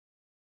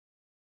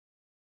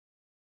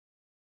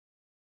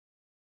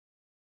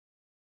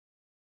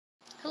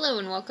Hello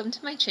and welcome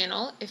to my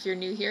channel. If you're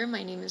new here,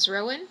 my name is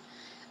Rowan.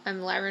 I'm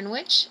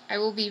LyranWitch. I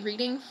will be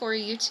reading for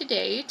you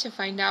today to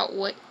find out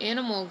what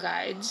animal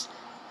guides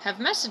have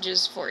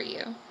messages for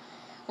you.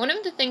 One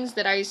of the things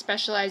that I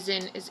specialize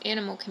in is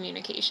animal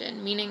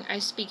communication, meaning I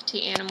speak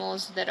to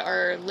animals that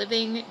are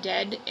living,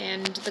 dead,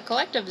 and the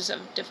collectives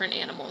of different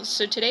animals.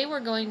 So today we're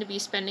going to be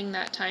spending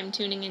that time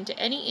tuning into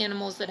any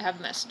animals that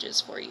have messages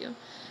for you.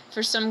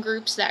 For some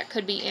groups that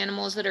could be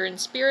animals that are in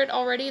spirit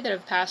already that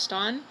have passed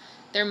on.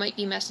 There might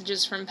be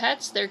messages from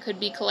pets. There could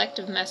be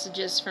collective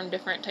messages from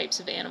different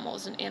types of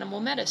animals in animal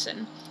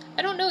medicine.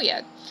 I don't know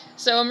yet.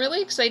 So I'm really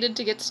excited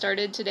to get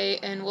started today,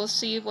 and we'll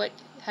see what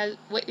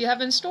you have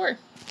in store.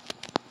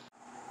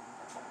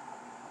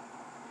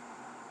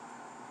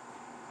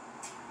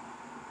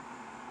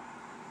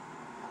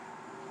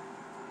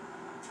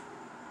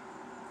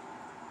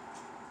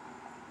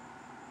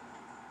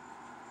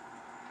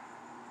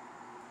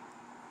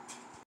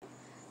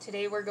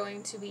 Today we're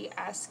going to be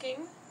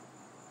asking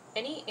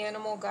any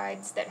animal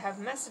guides that have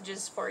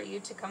messages for you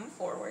to come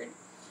forward.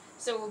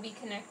 So we'll be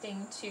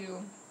connecting to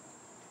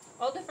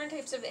all different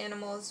types of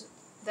animals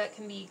that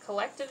can be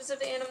collectives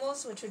of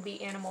animals, which would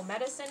be animal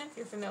medicine if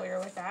you're familiar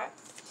with that.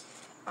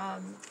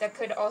 That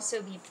could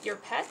also be your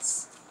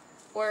pets,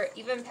 or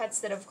even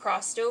pets that have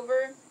crossed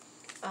over.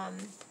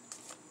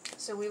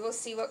 So we will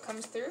see what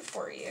comes through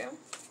for you.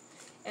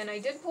 And I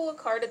did pull a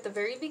card at the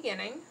very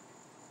beginning,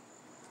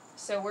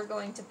 so we're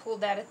going to pull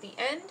that at the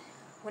end.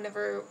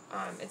 Whenever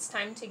it's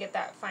time to get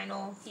that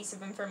final piece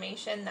of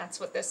information, that's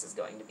what this is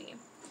going to be.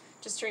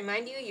 Just to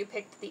remind you, you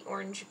picked the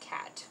orange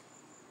cat.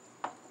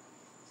 So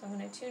I'm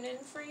going to tune in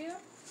for you.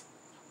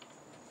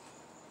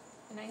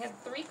 And I had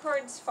 3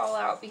 cards fall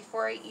out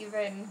before I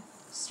even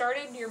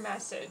started your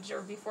message,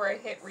 or before I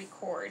hit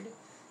record.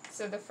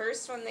 So the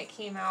first one that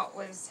came out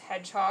was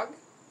hedgehog,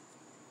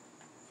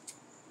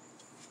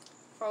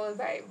 followed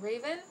by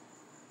raven,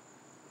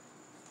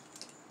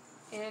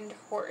 and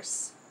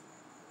horse.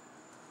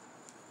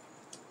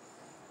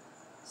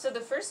 So the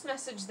first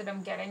message that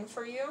I'm getting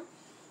for you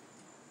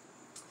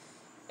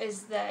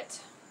is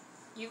that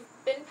you've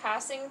been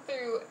passing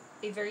through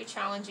a very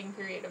challenging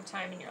period of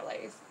time in your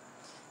life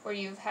where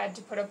you've had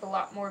to put up a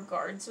lot more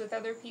guards with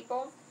other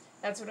people.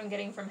 That's what I'm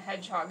getting from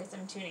hedgehog as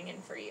I'm tuning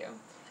in for you.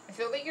 I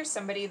feel that you're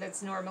somebody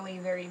that's normally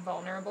very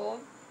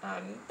vulnerable.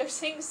 They're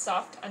saying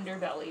soft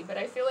underbelly, but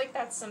I feel like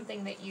that's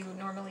something that you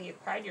normally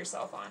pride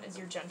yourself on, is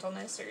your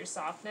gentleness or your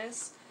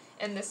softness.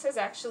 And this has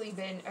actually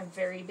been a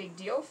very big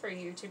deal for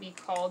you to be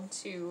called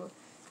to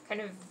kind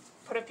of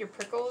put up your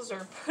prickles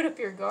or put up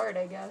your guard,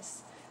 I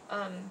guess.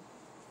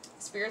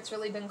 Spirit's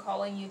really been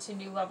calling you to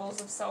new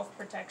levels of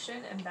self-protection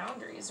and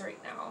boundaries right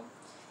now.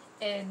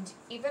 And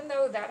even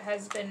though that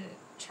has been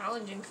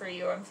challenging for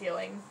you,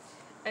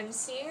 I'm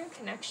seeing a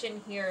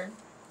connection here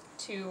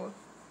to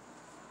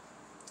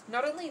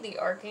not only the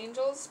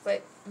archangels,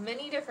 but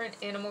many different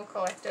animal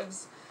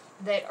collectives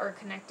that are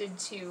connected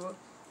to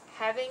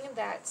having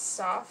that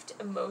soft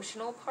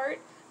emotional part,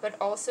 but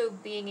also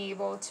being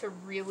able to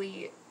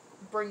really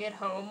bring it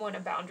home when a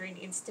boundary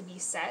needs to be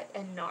set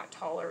and not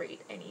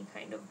tolerate any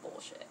kind of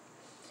bullshit.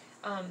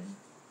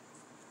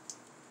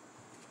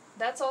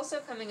 That's also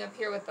coming up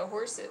here with the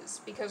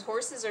horses, because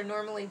horses are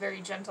normally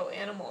very gentle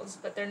animals,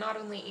 but they're not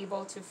only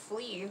able to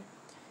flee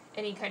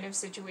any kind of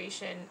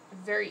situation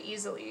very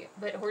easily,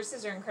 but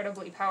horses are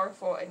incredibly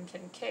powerful and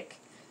can kick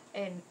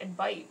and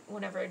bite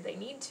whenever they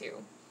need to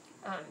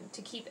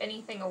keep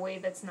anything away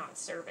that's not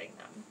serving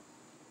them.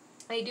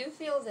 I do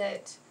feel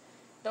that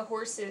the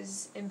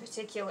horses in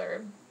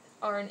particular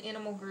are an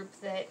animal group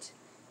that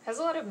has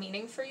a lot of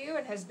meaning for you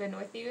and has been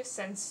with you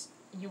since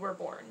you were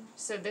born.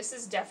 So this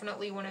is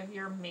definitely one of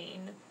your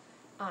main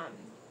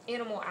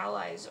animal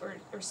allies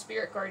or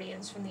spirit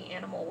guardians from the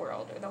animal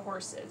world, or the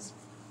horses.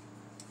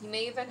 You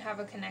may even have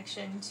a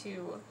connection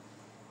to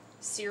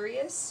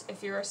Sirius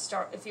if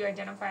you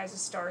identify as a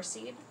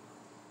starseed.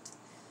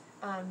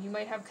 You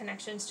might have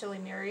connections to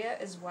Lemuria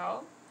as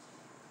well.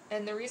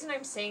 And the reason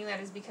I'm saying that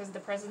is because the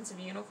presence of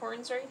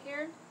unicorns right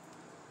here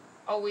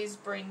always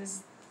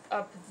brings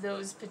up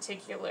those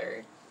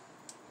particular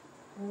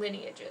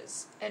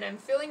lineages. And I'm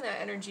feeling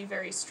that energy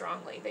very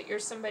strongly, that you're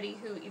somebody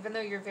who, even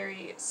though you're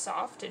very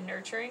soft and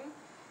nurturing,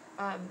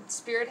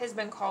 Spirit has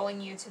been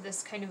calling you to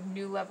this kind of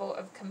new level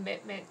of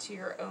commitment to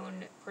your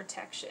own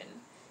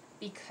protection,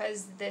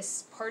 because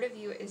this part of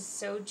you is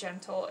so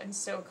gentle and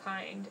so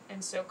kind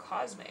and so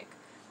cosmic.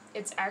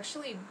 It's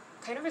actually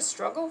kind of a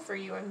struggle for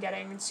you in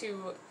getting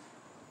to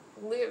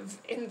live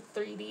in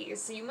 3D.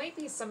 So you might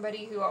be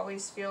somebody who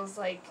always feels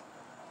like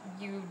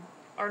you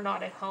are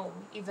not at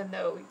home, even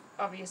though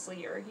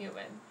obviously you're a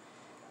human.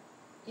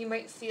 You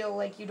might feel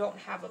like you don't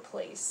have a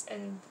place,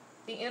 and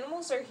the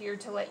animals are here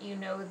to let you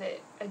know that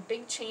a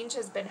big change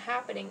has been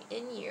happening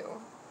in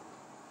you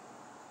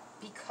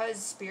because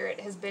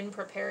Spirit has been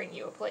preparing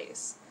you a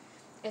place.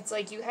 It's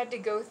like you had to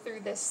go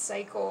through this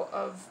cycle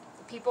of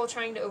people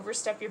trying to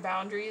overstep your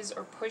boundaries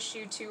or push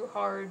you too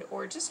hard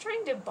or just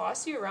trying to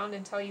boss you around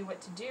and tell you what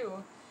to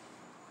do.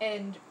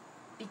 And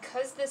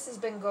because this has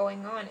been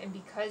going on, and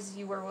because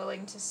you were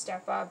willing to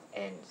step up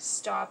and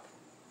stop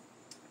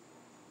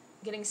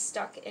getting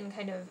stuck in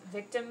kind of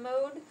victim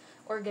mode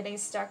or getting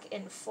stuck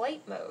in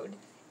flight mode,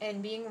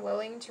 and being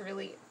willing to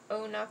really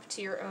own up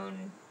to your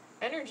own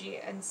energy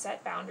and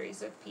set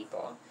boundaries with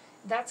people,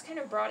 that's kind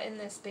of brought in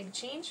this big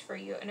change for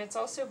you. And it's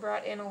also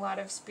brought in a lot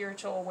of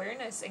spiritual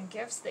awareness and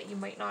gifts that you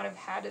might not have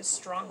had as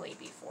strongly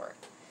before.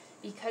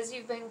 Because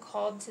you've been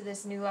called to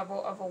this new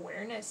level of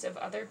awareness of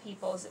other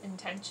people's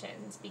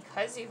intentions,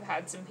 because you've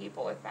had some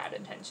people with bad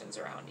intentions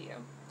around you.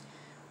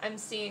 I'm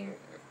seeing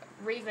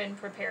Raven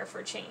prepare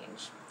for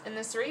change. And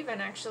this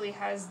Raven actually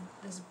has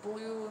this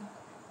blue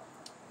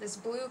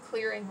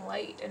clearing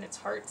light in its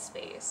heart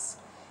space.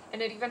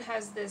 And it even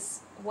has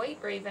this white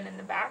raven in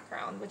the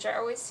background, which I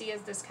always see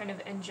as this kind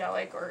of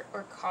angelic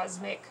or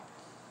cosmic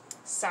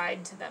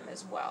side to them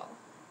as well.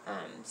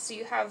 So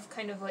you have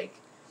kind of like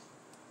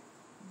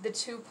the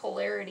two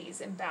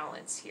polarities in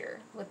balance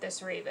here with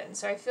this raven.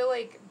 So I feel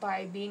like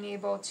by being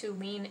able to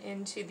lean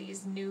into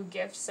these new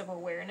gifts of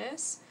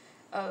awareness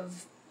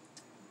of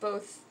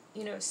both,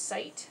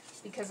 sight,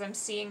 because I'm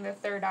seeing the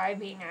third eye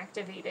being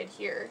activated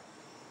here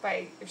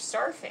by your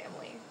star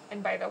family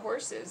and by the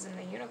horses and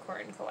the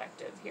unicorn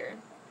collective here.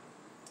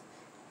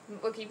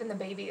 Look, even the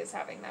baby is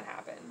having that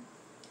happen.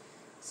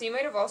 So you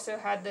might have also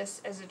had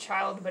this as a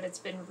child, but it's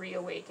been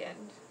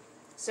reawakened.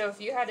 So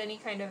if you had any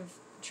kind of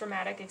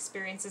traumatic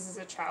experiences as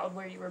a child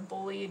where you were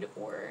bullied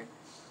or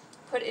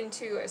put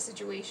into a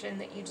situation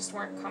that you just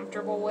weren't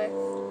comfortable with,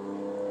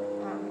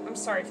 I'm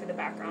sorry for the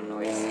background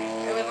noise.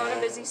 I live on a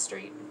busy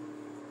street.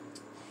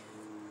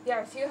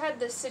 Yeah, if you had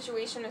this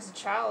situation as a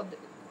child,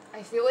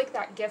 I feel like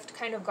that gift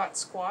kind of got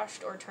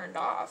squashed or turned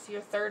off. Your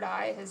third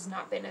eye has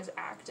not been as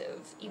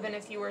active, even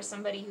if you were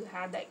somebody who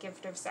had that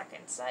gift of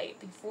second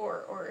sight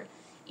before, or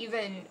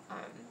even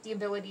the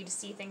ability to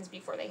see things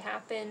before they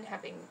happen,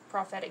 having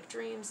prophetic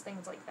dreams,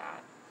 things like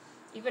that.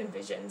 Even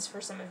visions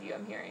for some of you,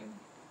 I'm hearing.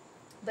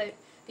 But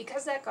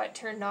because that got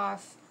turned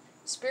off,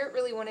 Spirit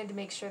really wanted to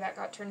make sure that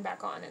got turned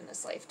back on in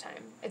this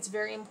lifetime. It's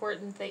very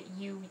important that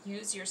you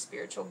use your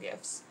spiritual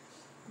gifts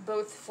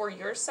both for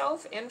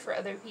yourself and for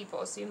other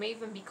people. So you may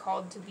even be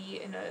called to be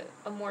in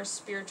a more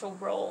spiritual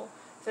role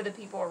for the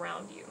people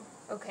around you.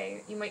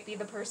 Okay, you might be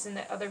the person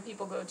that other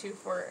people go to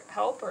for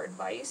help or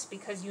advice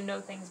because you know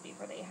things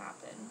before they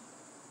happen.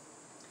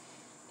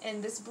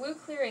 And this blue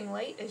clearing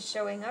light is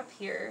showing up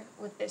here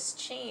with this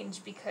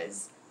change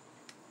because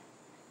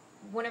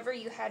whenever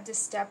you had to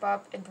step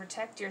up and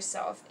protect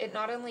yourself, it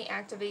not only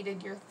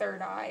activated your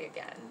third eye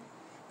again,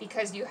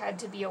 because you had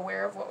to be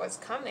aware of what was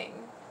coming,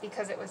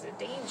 because it was a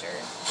danger,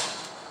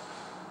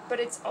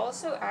 but it's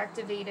also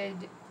activated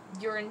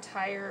your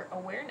entire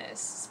awareness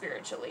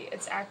spiritually.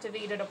 It's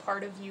activated a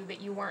part of you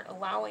that you weren't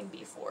allowing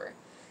before.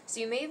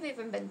 So you may have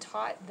even been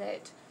taught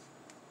that,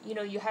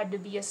 you had to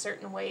be a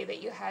certain way,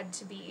 that you had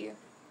to be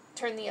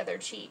turn the other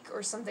cheek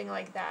or something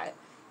like that.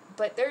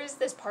 But there is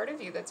this part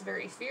of you that's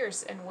very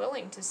fierce and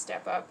willing to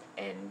step up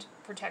and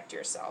protect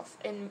yourself.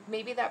 And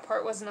maybe that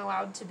part wasn't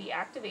allowed to be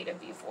activated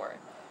before.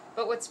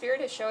 But what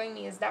Spirit is showing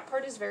me is that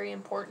part is very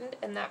important,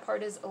 and that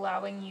part is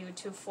allowing you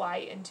to fly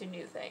into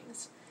new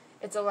things.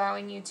 It's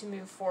allowing you to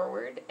move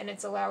forward, and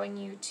it's allowing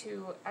you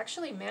to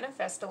actually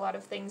manifest a lot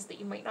of things that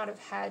you might not have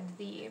had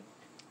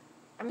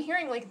I'm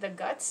hearing the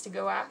guts to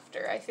go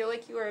after. I feel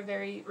like you were a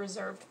very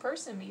reserved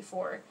person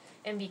before,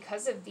 and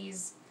because of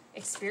these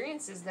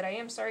experiences that I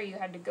am sorry you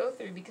had to go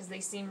through because they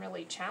seem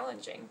really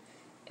challenging,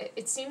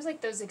 it seems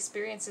like those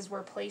experiences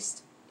were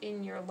placed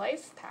in your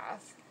life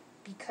path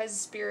because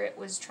Spirit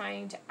was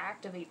trying to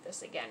activate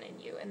this again in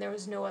you, and there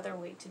was no other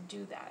way to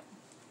do that.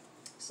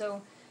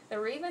 So the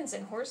ravens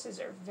and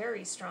horses are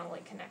very strongly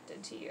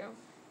connected to you.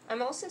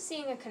 I'm also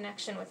seeing a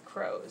connection with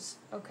crows,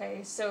 okay?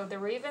 So the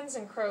ravens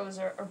and crows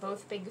are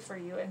both big for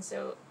you, and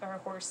so are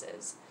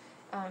horses.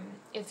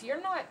 If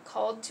you're not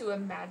called to a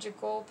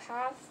magical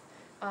path,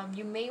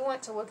 you may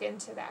want to look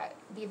into that.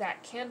 Be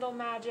that candle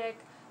magic,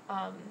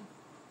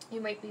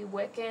 you might be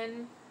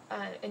Wiccan,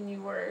 and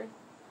you were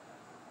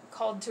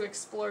called to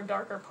explore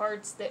darker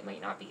parts that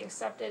might not be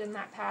accepted in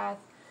that path.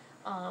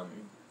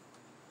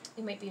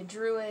 You might be a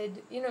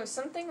druid,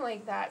 something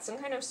like that, some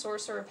kind of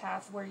sorcerer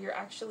path where you're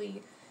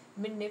actually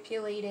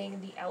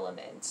manipulating the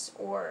elements,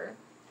 or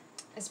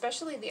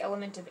especially the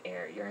element of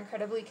air. You're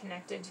incredibly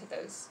connected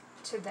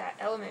to that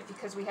element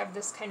because we have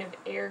this kind of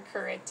air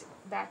current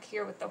back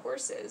here with the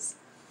horses.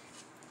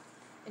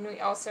 And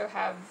we also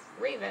have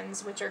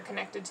ravens, which are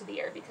connected to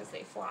the air because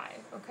they fly,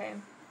 okay?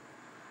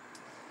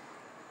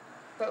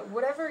 But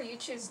whatever you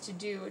choose to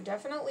do,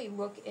 definitely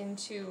look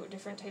into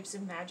different types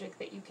of magic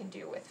that you can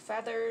do with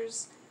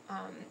feathers.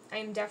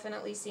 I'm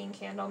definitely seeing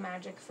candle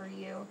magic for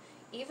you.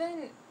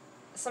 Even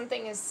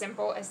something as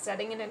simple as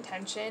setting an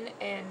intention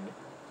and,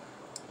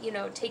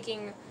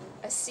 taking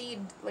a seed,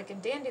 like a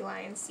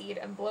dandelion seed,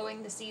 and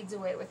blowing the seeds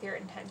away with your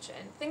intention.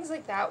 Things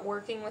like that,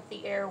 working with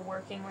the air,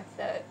 working with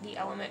the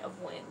element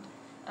of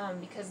wind,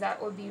 because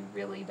that would be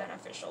really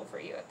beneficial for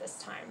you at this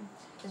time,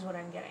 is what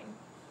I'm getting.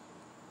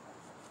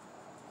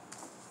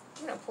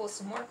 I'm going to pull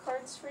some more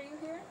cards for you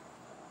here.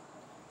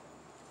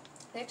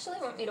 They actually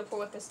want me to pull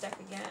with this deck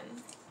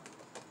again.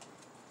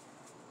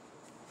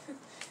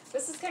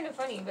 This is kind of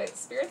funny, but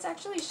Spirit's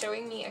actually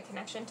showing me a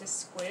connection to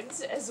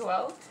squids as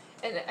well.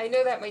 And I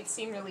know that might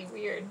seem really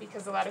weird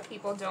because a lot of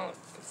people don't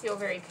feel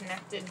very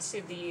connected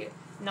to the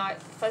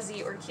not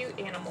fuzzy or cute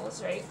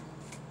animals, right?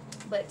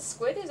 But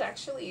squid is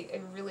actually a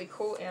really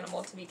cool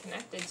animal to be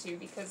connected to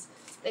because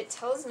it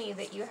tells me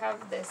that you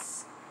have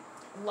this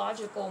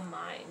logical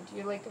mind.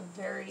 You're like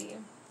a very,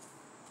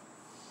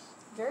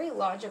 very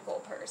logical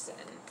person,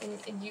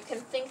 and you can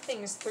think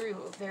things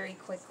through very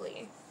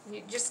quickly.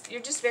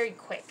 You're just very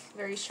quick,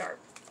 very sharp,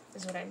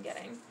 is what I'm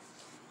getting.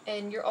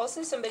 And you're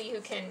also somebody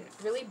who can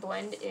really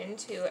blend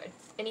into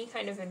any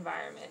kind of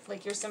environment.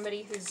 Like, you're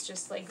somebody who's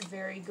just, like,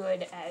 very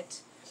good at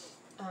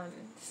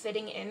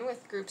fitting in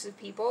with groups of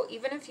people.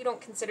 Even if you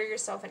don't consider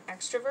yourself an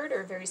extrovert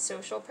or a very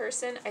social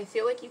person, I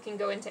feel like you can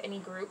go into any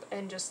group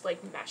and just,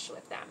 like, mesh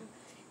with them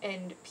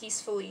and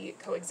peacefully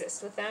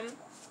coexist with them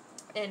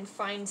and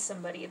find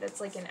somebody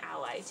that's, like, an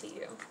ally to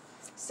you.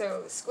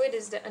 So squid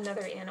is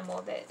another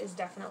animal that is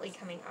definitely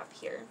coming up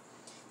here.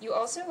 You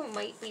also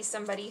might be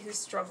somebody who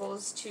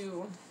struggles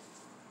to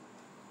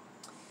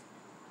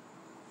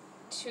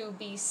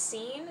be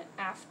seen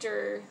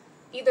after,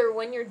 either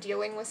when you're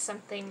dealing with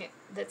something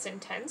that's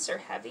intense or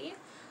heavy,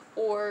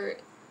 or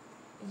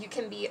you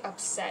can be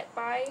upset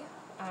by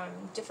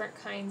different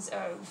kinds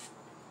of,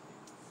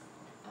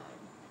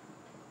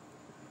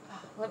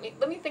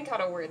 let me think how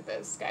to word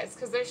this, guys,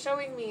 because they're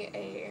showing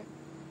me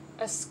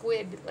a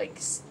squid, like,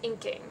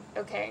 inking,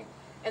 okay?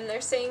 And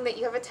they're saying that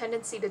you have a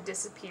tendency to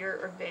disappear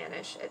or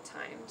vanish at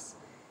times.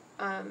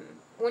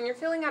 When you're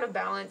feeling out of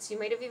balance, you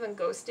might have even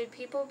ghosted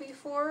people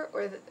before,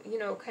 or,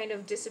 kind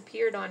of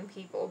disappeared on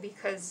people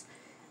because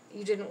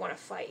you didn't want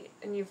to fight,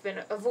 and you've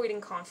been avoiding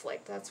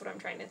conflict. That's what I'm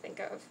trying to think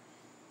of.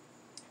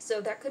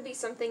 So that could be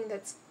something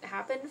that's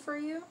happened for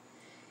you,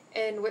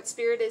 and what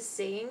Spirit is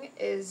saying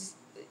is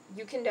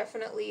you can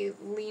definitely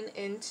lean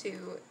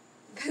into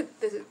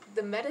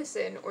the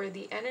medicine or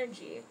the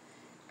energy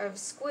of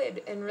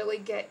squid and really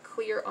get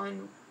clear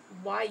on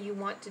why you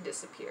want to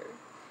disappear.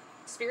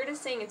 Spirit is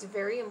saying it's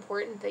very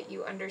important that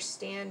you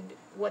understand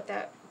what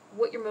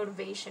your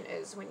motivation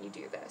is when you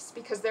do this,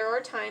 because there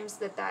are times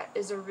that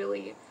is a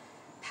really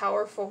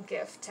powerful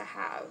gift to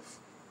have,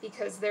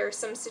 because there are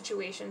some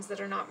situations that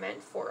are not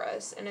meant for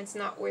us, and it's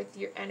not worth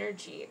your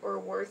energy or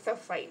worth a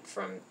fight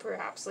from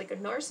perhaps like a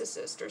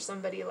narcissist or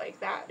somebody like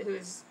that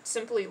who's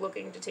simply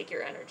looking to take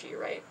your energy,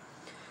 right?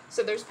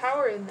 So there's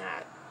power in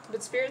that.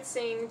 But Spirit's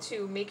saying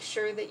to make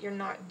sure that you're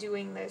not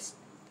doing this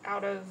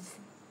out of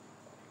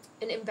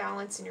an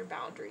imbalance in your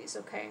boundaries,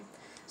 okay?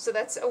 So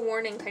that's a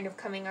warning kind of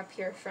coming up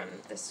here from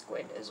the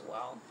squid as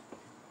well.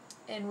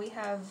 And we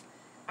have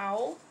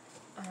Owl.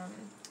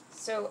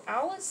 So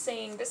Owl is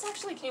saying, this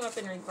actually came up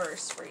in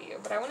reverse for you,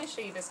 but I want to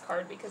show you this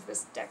card because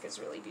this deck is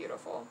really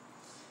beautiful.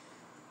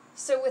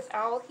 So with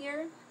Owl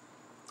here,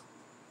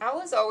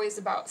 Owl is always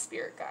about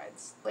spirit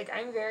guides. Like,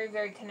 I'm very,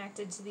 very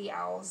connected to the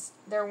owls.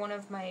 They're one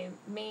of my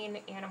main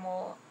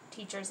animal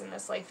teachers in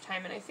this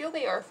lifetime, and I feel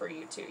they are for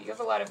you too. You have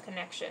a lot of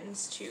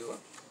connections to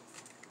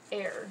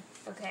air,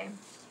 okay?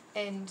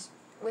 And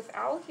with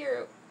Owl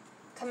here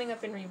coming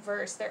up in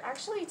reverse, they're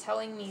actually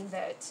telling me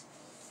that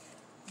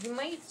you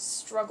might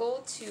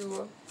struggle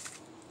to,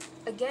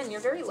 again, you're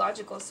very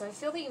logical, so I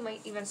feel that you might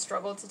even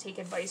struggle to take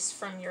advice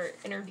from your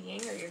inner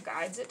being or your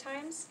guides at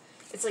times.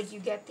 It's like you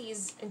get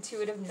these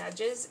intuitive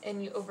nudges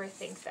and you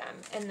overthink them,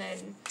 and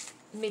then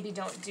maybe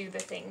don't do the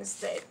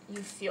things that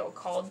you feel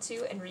called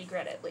to and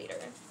regret it later.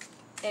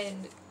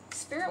 And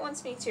Spirit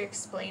wants me to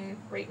explain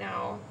right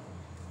now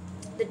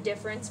the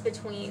difference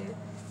between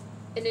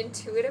an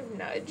intuitive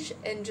nudge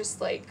and just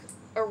like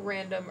a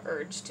random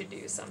urge to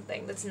do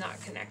something that's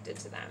not connected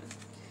to them.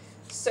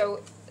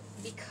 So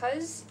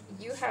because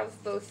you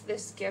have both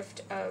this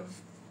gift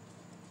of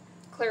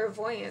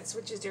clairvoyance,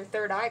 which is your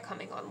third eye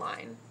coming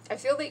online, I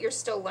feel that you're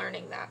still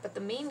learning that, but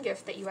the main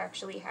gift that you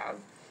actually have,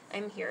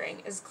 I'm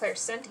hearing, is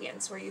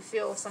clairsentience, where you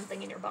feel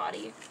something in your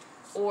body,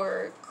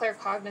 or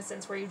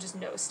claircognizance, where you just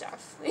know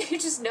stuff. You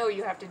just know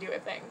you have to do a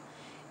thing.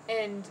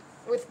 And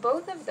with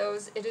both of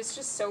those, it is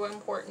just so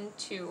important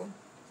to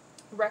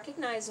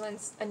recognize when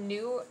a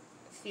new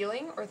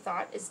feeling or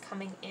thought is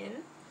coming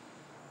in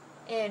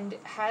and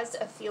has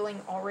a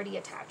feeling already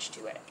attached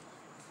to it,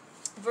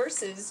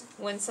 versus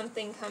when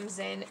something comes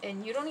in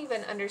and you don't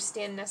even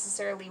understand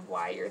necessarily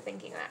why you're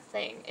thinking that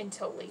thing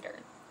until later.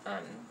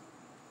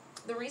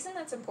 The reason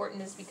that's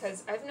important is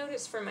because I've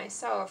noticed for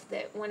myself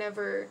that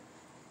whenever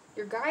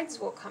your guides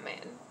will come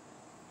in,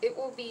 it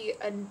will be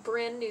a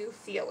brand new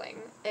feeling,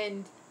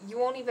 and you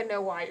won't even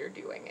know why you're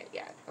doing it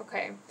yet,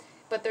 okay?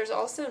 But there's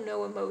also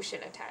no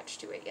emotion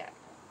attached to it yet.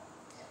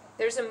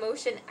 There's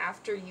emotion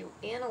after you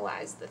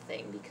analyze the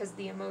thing, because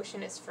the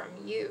emotion is from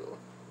you.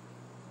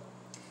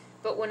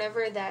 But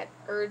whenever that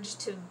urge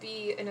to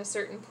be in a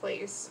certain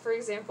place, for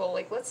example,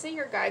 like let's say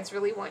your guides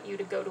really want you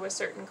to go to a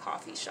certain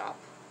coffee shop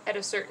at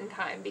a certain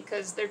time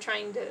because they're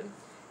trying to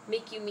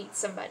make you meet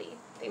somebody.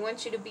 They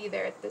want you to be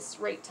there at this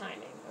right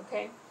timing,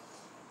 okay?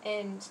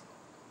 And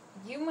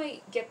you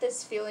might get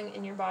this feeling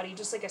in your body,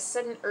 just like a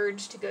sudden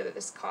urge to go to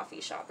this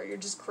coffee shop, or you're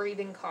just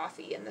craving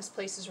coffee and this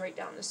place is right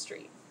down the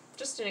street.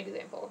 Just an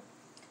example.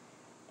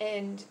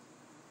 And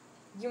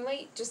you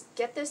might just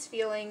get this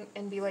feeling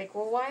and be like,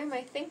 well, why am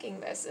I thinking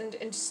this? And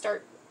just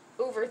start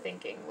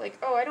overthinking. Like,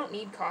 oh, I don't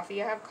need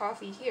coffee. I have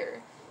coffee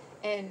here.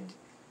 And,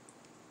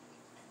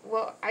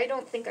 well, I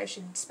don't think I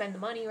should spend the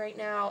money right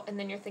now. And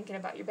then you're thinking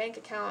about your bank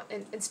account.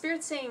 And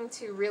Spirit's saying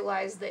to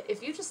realize that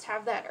if you just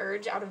have that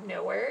urge out of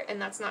nowhere,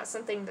 and that's not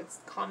something that's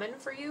common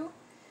for you,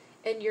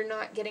 and you're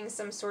not getting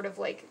some sort of,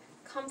 like,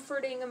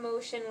 comforting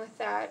emotion with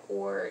that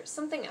or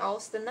something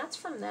else, then that's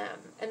from them.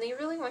 And they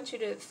really want you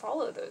to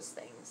follow those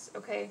things,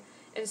 okay?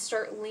 And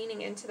start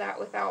leaning into that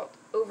without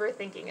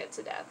overthinking it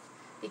to death.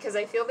 Because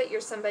I feel that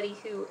you're somebody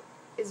who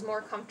is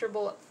more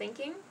comfortable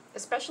thinking,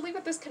 especially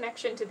with this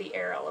connection to the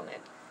air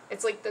element.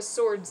 It's like the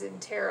swords in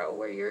tarot,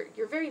 where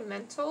you're very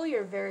mental,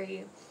 you're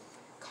very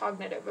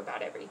cognitive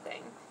about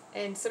everything.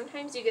 And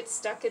sometimes you get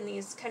stuck in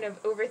these kind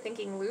of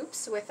overthinking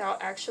loops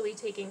without actually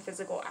taking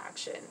physical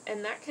action.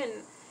 And that can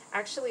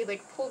actually,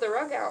 like, pull the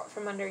rug out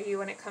from under you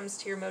when it comes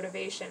to your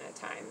motivation at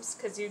times,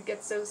 because you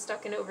get so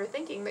stuck in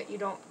overthinking that you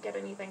don't get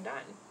anything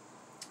done.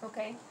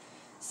 Okay?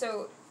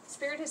 So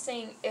Spirit is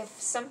saying if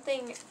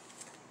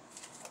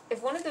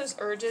one of those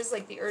urges,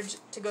 like the urge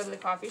to go to the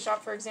coffee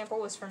shop, for example,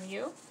 was from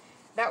you,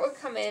 that would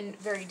come in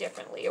very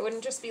differently. It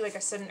wouldn't just be like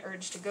a sudden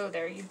urge to go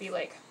there. You'd be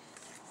like,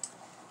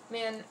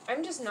 man,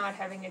 I'm just not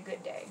having a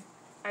good day.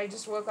 I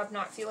just woke up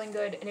not feeling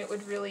good, and it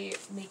would really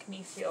make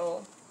me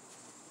feel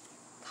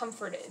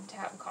comforted to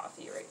have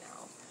coffee right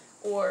now.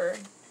 Or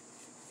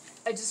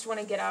I just want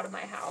to get out of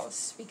my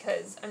house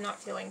because I'm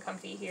not feeling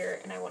comfy here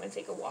and I want to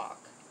take a walk.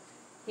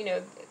 You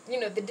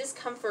know, the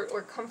discomfort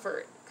or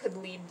comfort could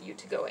lead you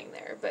to going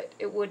there, but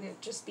it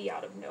wouldn't just be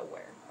out of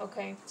nowhere,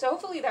 okay? So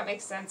hopefully that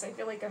makes sense. I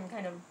feel like I'm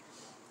kind of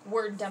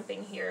word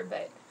dumping here,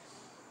 but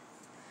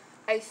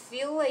I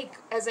feel like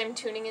as I'm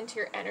tuning into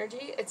your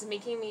energy, it's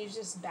making me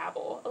just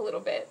babble a little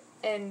bit.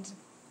 And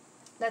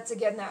that's,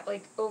 again, that,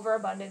 like,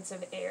 overabundance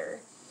of air.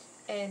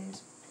 And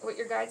what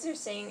your guides are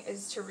saying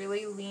is to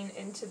really lean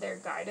into their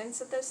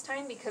guidance at this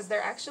time, because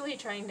they're actually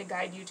trying to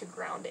guide you to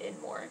ground in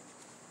more.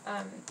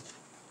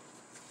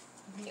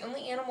 The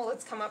only animal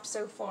that's come up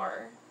so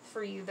far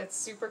for you that's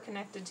super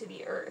connected to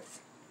the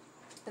earth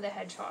are the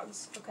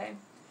hedgehogs, okay?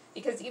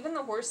 Because even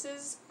the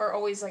horses are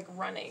always, like,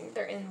 running.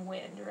 They're in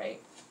wind,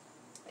 right?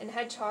 And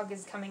hedgehog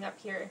is coming up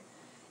here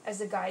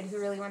as a guide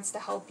who really wants to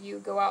help you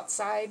go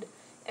outside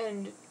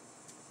and,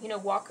 you know,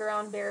 walk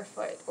around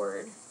barefoot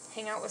or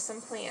hang out with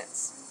some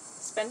plants.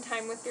 Spend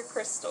time with your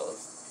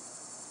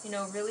crystals. You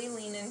know, really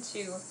lean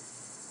into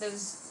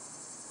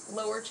those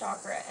lower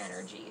chakra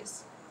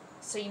energies.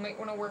 So you might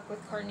want to work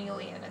with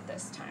carnelian at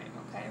this time,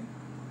 okay?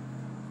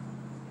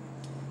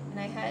 And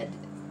I had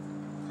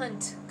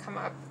Hunt come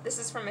up. This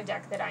is from a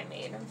deck that I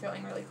made. I'm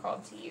feeling really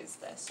called to use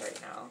this right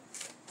now.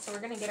 So we're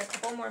going to get a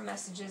couple more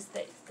messages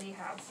that they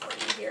have for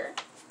you here.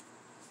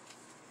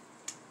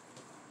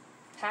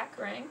 Pack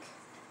rank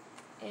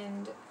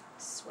and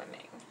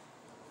swimming.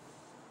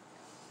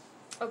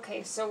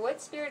 Okay, so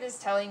what Spirit is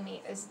telling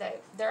me is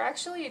that they're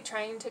actually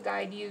trying to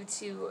guide you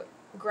to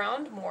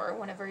ground more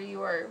whenever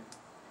you are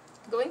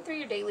going through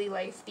your daily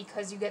life,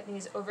 because you get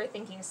these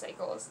overthinking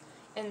cycles.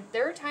 And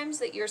there are times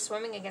that you're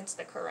swimming against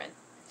the current.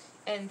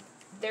 And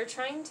they're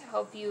trying to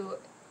help you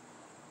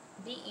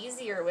be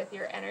easier with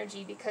your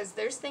energy, because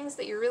there's things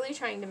that you're really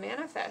trying to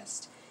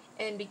manifest.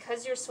 And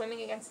because you're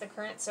swimming against the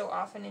current so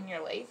often in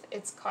your life,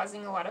 it's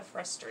causing a lot of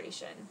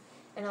frustration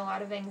and a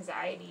lot of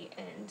anxiety,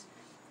 and,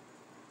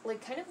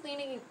 like, kind of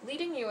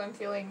leading you, I'm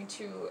feeling,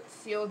 to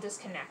feel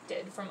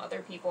disconnected from other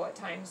people at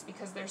times,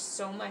 because there's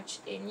so much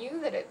in you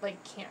that it,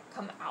 like, can't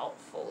come out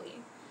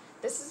fully.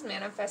 This is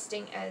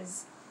manifesting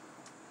as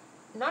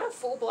not a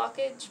full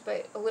blockage,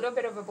 but a little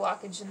bit of a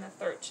blockage in the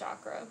throat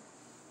chakra.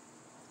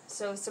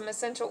 So some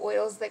essential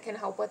oils that can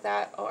help with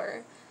that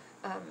are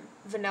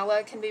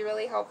vanilla can be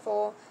really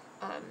helpful.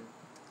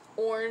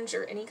 Orange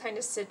or any kind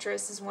of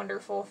citrus is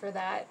wonderful for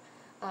that.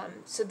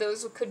 So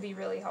those could be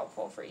really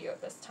helpful for you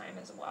at this time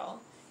as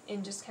well,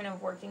 in just kind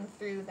of working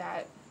through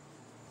that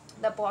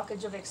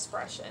blockage of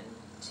expression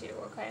too,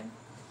 okay?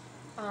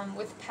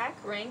 With pack,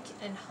 rank,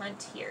 and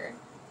hunt here,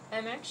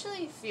 I'm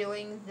actually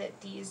feeling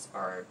that these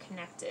are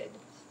connected.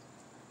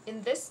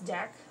 In this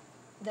deck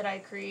that I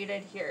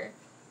created here,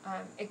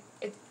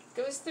 it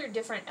goes through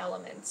different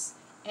elements,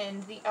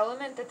 and the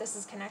element that this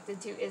is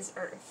connected to is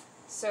earth.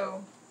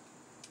 So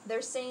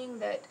they're saying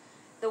that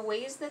the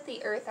ways that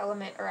the earth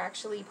element are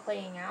actually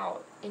playing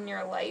out in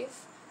your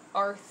life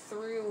are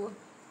through,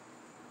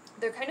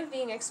 they're kind of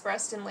being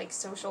expressed in, like,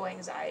 social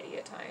anxiety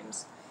at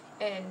times,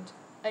 and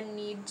a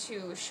need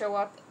to show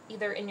up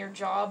either in your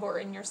job or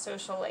in your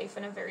social life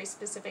in a very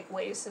specific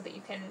way so that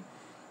you can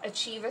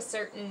achieve a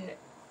certain,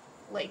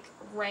 like,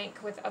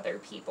 rank with other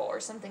people or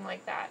something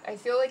like that. I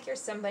feel like you're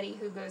somebody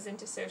who goes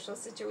into social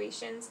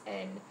situations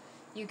and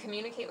you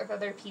communicate with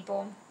other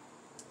people,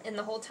 and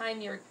the whole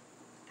time you're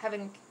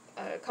having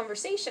a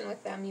conversation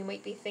with them, you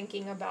might be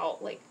thinking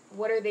about, like,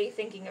 what are they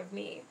thinking of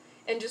me?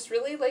 and just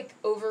really like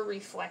over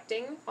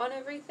reflecting on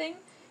everything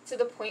to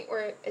the point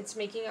where it's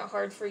making it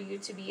hard for you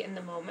to be in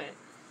the moment.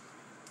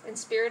 And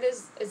Spirit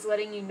is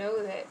letting you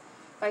know that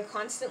by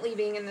constantly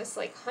being in this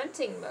like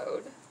hunting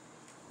mode,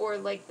 or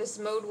like this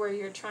mode where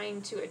you're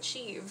trying to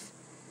achieve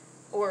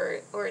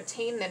or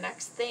attain the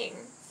next thing,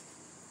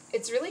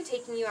 it's really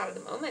taking you out of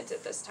the moment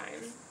at this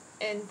time.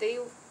 And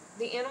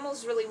the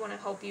animals really want to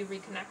help you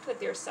reconnect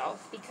with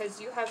yourself, because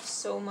you have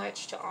so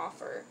much to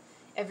offer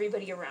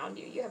everybody around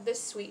you. You have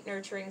this sweet,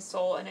 nurturing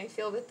soul, and I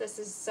feel that this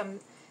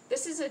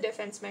is a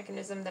defense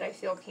mechanism that I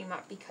feel came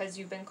up because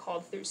you've been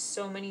called through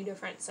so many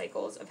different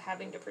cycles of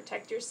having to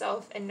protect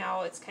yourself, and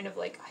now it's kind of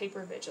like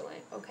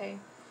hyper-vigilant, okay?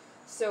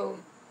 So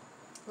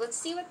let's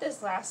see what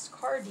this last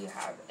card you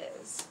have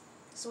is.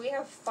 So we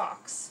have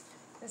Fox.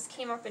 This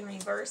came up in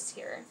reverse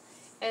here.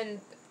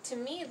 And to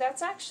me,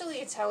 that's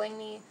actually telling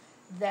me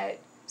that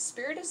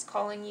Spirit is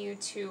calling you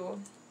to,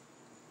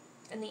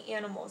 and the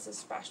animals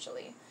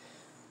especially,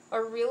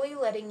 are really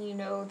letting you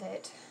know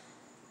that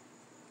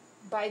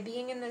by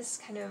being in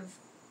this kind of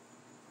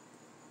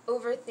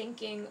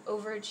overthinking,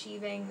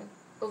 overachieving,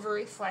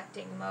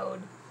 over-reflecting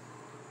mode,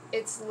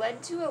 it's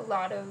led to a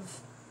lot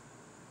of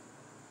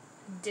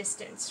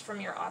distance from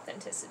your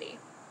authenticity.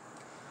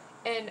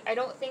 And I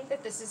don't think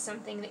that this is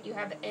something that you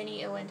have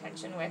any ill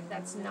intention with.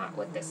 That's not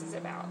what this is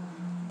about.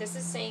 This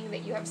is saying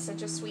that you have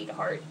such a sweet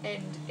heart,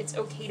 and it's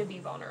okay to be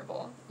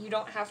vulnerable. You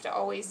don't have to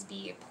always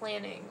be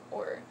planning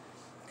or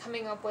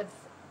coming up with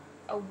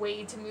a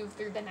way to move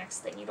through the next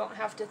thing. You don't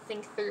have to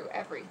think through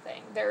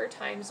everything. There are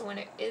times when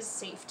it is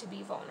safe to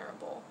be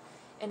vulnerable,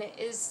 and it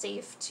is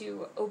safe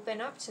to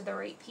open up to the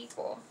right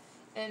people,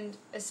 and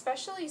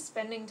especially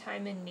spending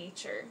time in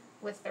nature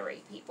with the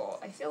right people.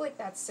 I feel like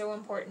that's so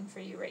important for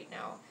you right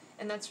now,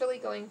 and that's really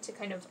going to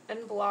kind of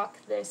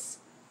unblock this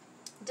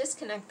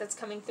disconnect that's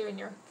coming through in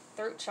your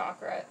throat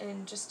chakra,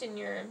 and just in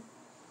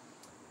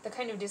the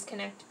kind of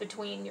disconnect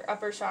between your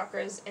upper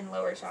chakras and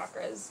lower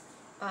chakras,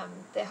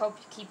 that help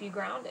keep you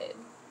grounded.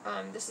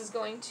 This is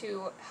going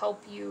to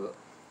help you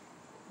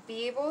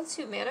be able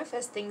to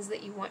manifest things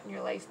that you want in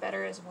your life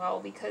better as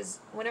well, because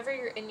whenever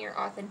you're in your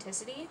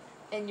authenticity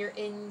and you're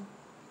in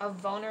a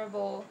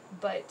vulnerable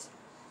but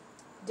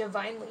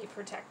divinely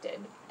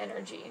protected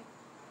energy,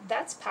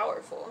 that's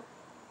powerful.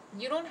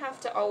 You don't have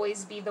to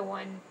always be the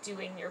one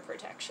doing your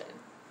protection.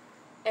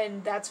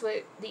 And that's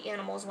what the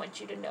animals want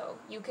you to know.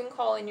 You can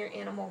call in your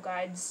animal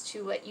guides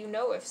to let you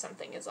know if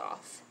something is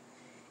off.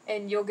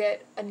 And you'll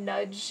get a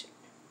nudge,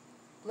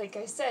 like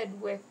I said,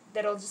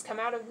 that'll just come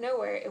out of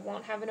nowhere. It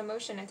won't have an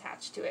emotion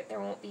attached to it. There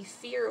won't be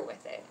fear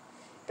with it.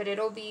 But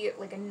it'll be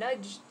like a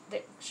nudge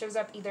that shows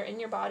up either in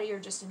your body or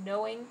just a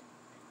knowing,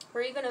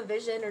 or even a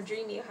vision or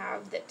dream you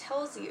have that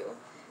tells you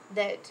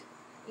that,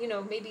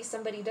 maybe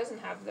somebody doesn't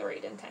have the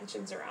right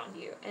intentions around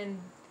you, and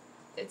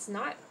it's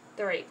not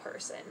the right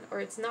person, or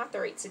it's not the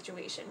right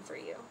situation for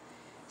you.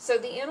 So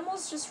the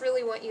animals just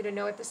really want you to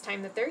know at this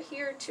time that they're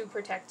here to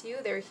protect you,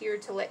 they're here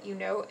to let you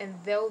know, and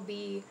they'll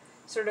be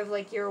sort of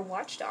like your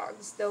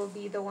watchdogs. They'll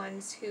be the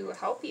ones who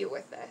help you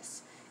with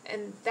this.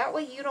 And that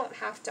way you don't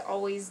have to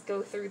always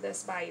go through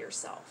this by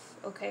yourself,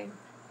 okay?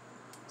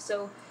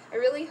 So I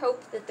really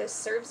hope that this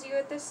serves you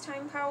at this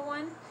time, Pile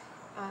 1.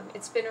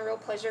 It's been a real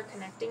pleasure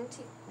connecting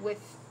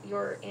with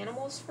your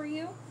animals for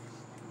you.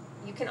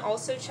 You can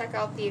also check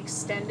out the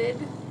extended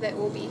that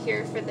will be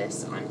here for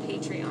this on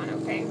Patreon,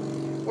 okay?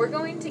 We're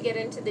going to get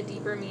into the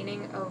deeper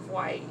meaning of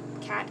why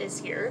Kat is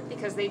here,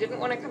 because they didn't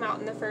want to come out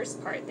in the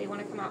first part. They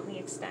want to come out in the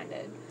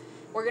extended.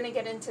 We're going to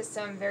get into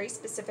some very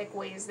specific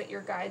ways that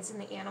your guides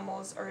and the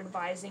animals are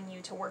advising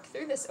you to work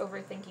through this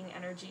overthinking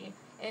energy,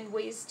 and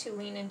ways to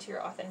lean into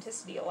your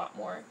authenticity a lot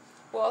more.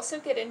 We'll also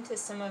get into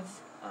some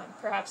of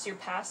perhaps your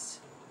past,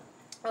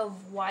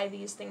 of why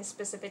these things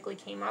specifically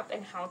came up,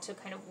 and how to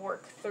kind of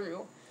work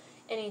through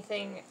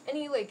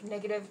any like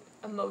negative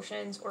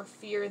emotions or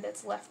fear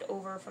that's left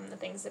over from the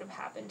things that have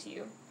happened to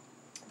you,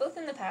 both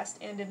in the past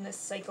and in this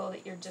cycle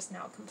that you're just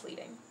now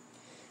completing.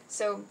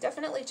 So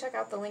definitely check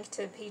out the link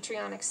to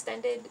Patreon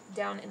Extended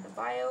down in the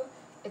bio.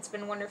 It's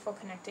been wonderful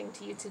connecting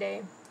to you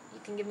today. You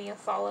can give me a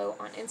follow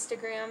on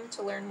Instagram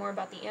to learn more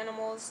about the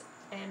animals,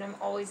 and I'm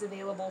always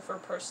available for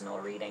personal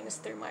readings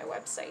through my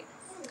website.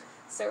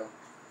 So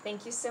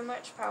thank you so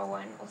much, Pile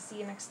 1. We'll see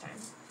you next time.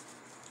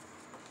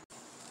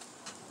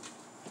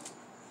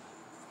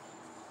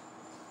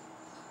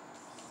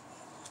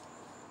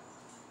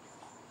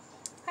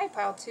 Hi,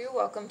 Pile 2.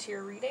 Welcome to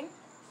your reading.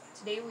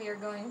 Today we are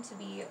going to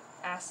be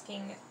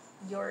asking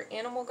your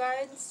animal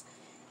guides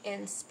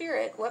and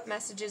spirit what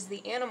messages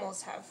the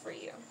animals have for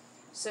you.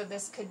 So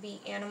this could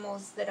be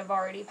animals that have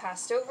already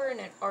passed over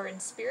and are in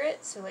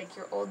spirit, so like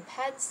your old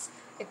pets.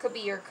 It could be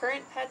your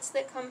current pets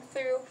that come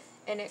through,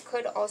 and it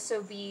could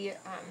also be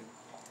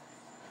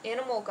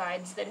animal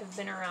guides that have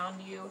been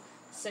around you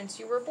since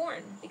you were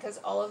born, because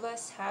all of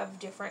us have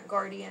different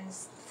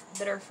guardians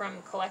that are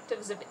from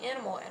collectives of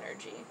animal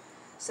energy.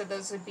 So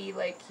those would be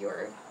like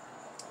your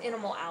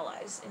animal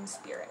allies in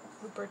spirit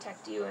who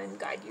protect you and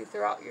guide you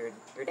throughout your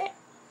day.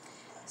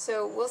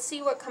 So we'll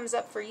see what comes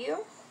up for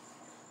you.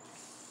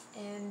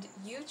 And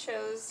you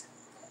chose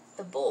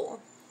the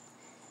bull.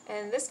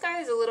 And this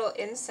guy is a little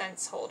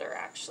incense holder,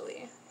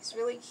 actually. He's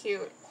really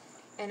cute.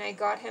 And I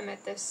got him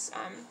at this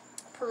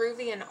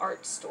Peruvian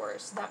art store,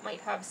 so that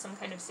might have some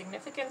kind of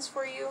significance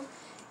for you.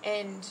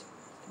 And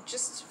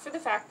just for the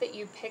fact that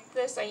you picked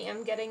this, I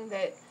am getting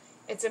that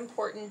it's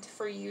important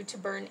for you to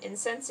burn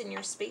incense in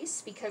your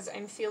space, because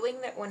I'm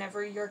feeling that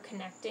whenever you're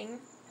connecting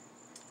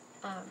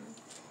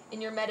in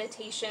your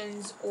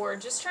meditations or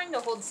just trying to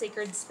hold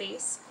sacred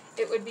space,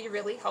 it would be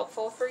really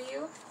helpful for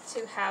you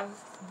to have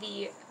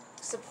the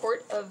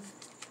support of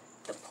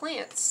the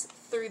plants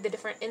through the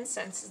different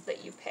incenses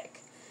that you pick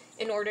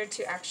in order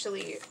to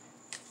actually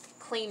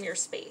claim your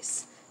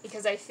space.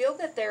 Because I feel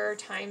that there are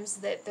times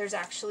that there's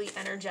actually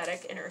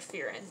energetic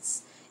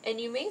interference. And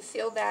you may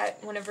feel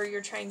that whenever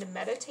you're trying to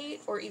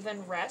meditate or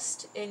even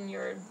rest in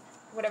your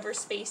whatever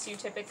space you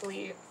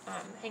typically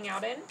hang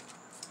out in.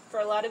 For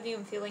a lot of you,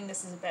 I'm feeling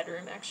this is a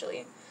bedroom,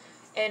 actually.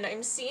 And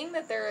I'm seeing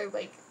that there are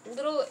like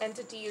little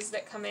entities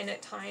that come in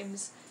at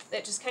times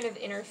that just kind of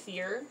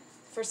interfere.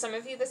 For some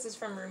of you, this is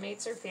from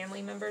roommates or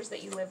family members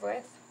that you live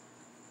with.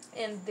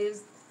 And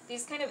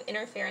these kind of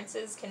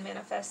interferences can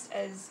manifest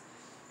as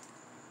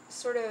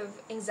sort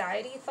of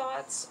anxiety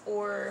thoughts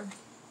or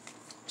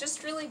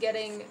just really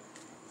getting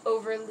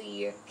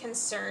overly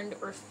concerned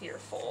or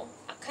fearful,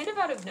 kind of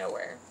out of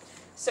nowhere.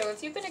 So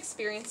if you've been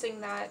experiencing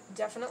that,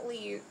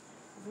 definitely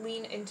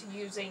lean into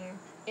using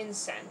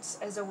incense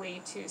as a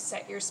way to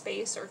set your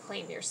space or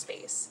claim your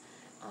space.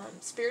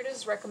 Spirit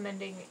is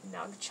recommending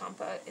Nag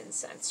Champa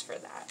incense for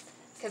that,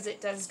 because it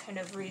does kind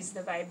of raise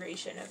the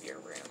vibration of your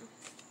room.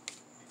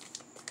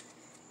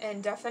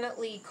 And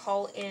definitely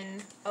call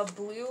in a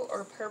blue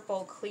or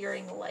purple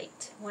clearing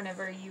light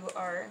whenever you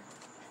are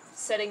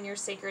setting your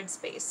sacred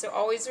space. So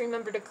always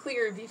remember to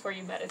clear before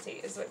you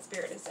meditate is what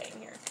Spirit is saying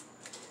here.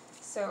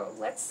 So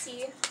let's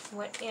see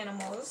what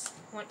animals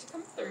want to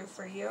come through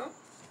for you.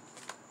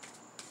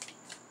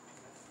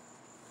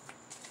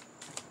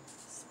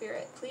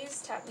 Spirit,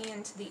 please tap me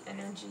into the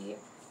energy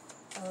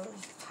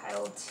of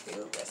pile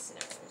 2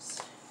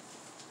 listeners.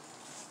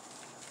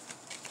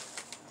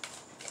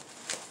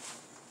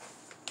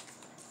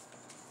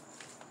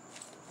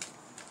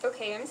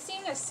 Okay, I'm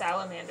seeing a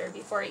salamander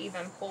before I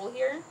even pull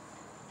here.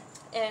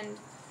 And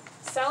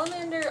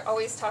salamander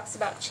always talks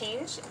about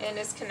change and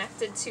is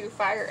connected to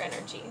fire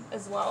energy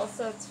as well.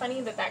 So it's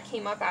funny that that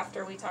came up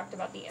after we talked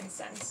about the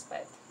incense.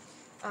 But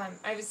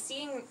I was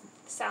seeing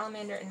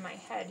salamander in my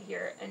head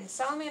here. And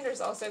salamander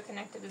is also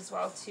connected as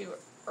well to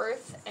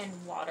earth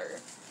and water.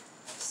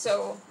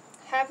 So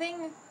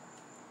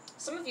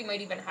some of you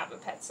might even have a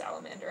pet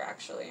salamander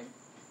actually.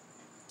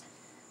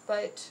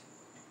 But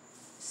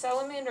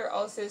salamander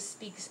also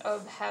speaks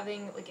of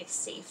having like a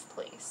safe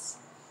place.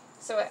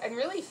 So I'm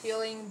really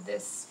feeling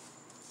this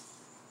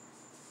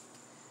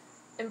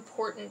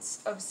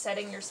importance of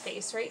setting your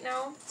space right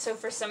now. So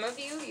for some of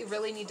you, you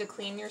really need to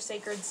clean your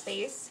sacred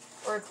space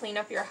or clean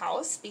up your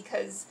house,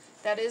 because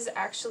that is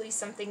actually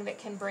something that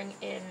can bring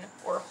in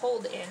or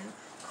hold in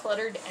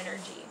cluttered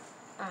energy.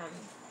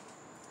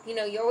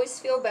 You always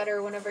feel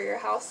better whenever your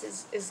house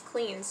is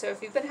clean. So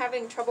if you've been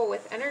having trouble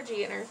with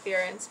energy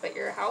interference, but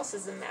your house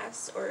is a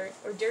mess or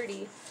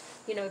dirty,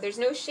 there's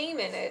no shame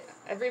in it.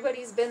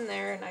 Everybody's been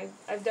there, and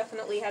I've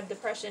definitely had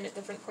depression at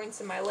different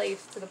points in my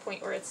life to the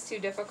point where it's too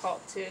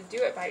difficult to do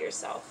it by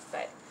yourself.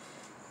 But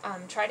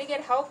try to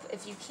get help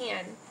if you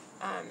can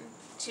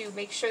to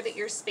make sure that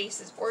your space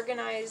is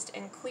organized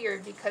and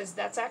cleared, because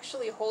that's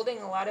actually holding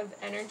a lot of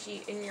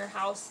energy in your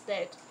house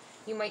that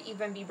you might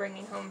even be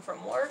bringing home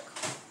from work,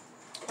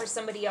 or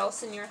somebody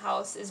else in your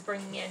house is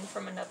bringing in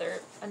from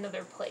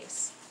another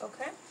place,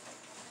 okay?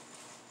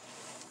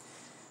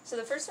 So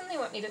the first one they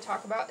want me to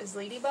talk about is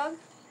Ladybug.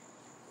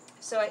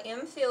 So I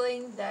am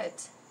feeling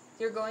that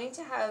you're going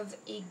to have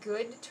a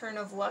good turn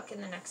of luck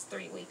in the next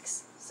 3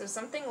 weeks. So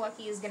something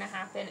lucky is going to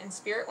happen, and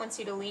Spirit wants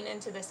you to lean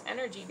into this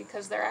energy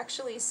because they're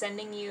actually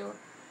sending you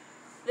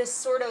this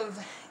sort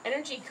of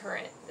energy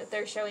current that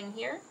they're showing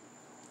here.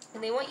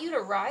 And they want you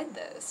to ride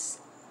this.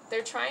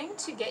 They're trying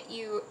to get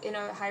you in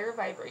a higher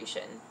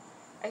vibration.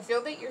 I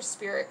feel that your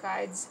spirit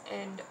guides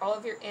and all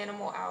of your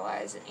animal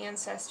allies and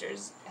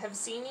ancestors have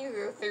seen you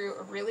go through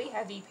a really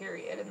heavy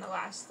period in the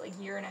last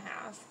year and a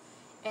half.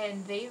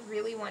 And they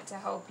really want to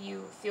help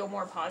you feel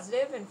more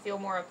positive and feel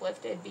more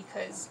uplifted,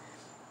 because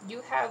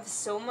you have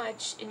so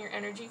much in your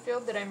energy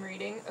field that I'm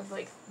reading of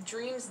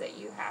dreams that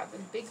you have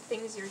and big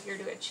things you're here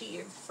to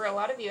achieve. For a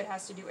lot of you, it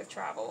has to do with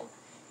travel.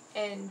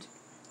 And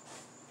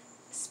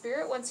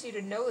Spirit wants you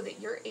to know that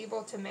you're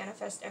able to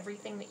manifest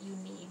everything that you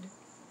need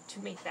to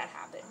make that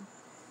happen.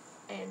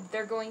 And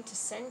they're going to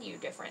send you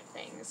different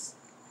things,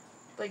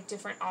 like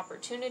different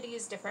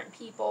opportunities, different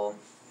people,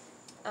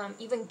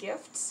 even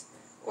gifts,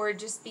 or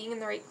just being in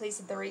the right place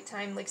at the right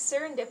time, like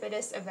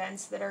serendipitous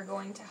events that are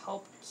going to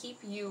help keep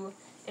you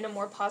in a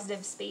more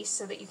positive space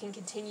so that you can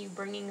continue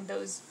bringing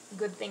those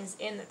good things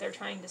in that they're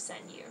trying to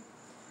send you.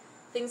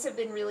 Things have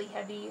been really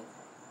heavy,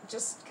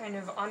 just kind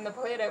of on the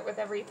planet with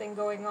everything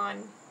going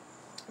on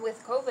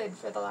with COVID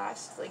for the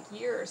last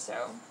year or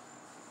so.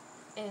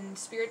 And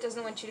Spirit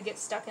doesn't want you to get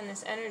stuck in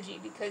this energy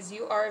because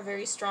you are a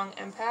very strong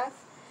empath,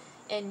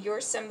 and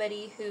you're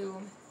somebody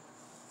who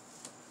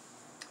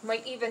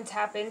might even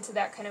tap into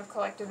that kind of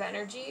collective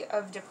energy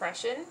of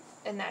depression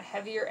and that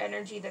heavier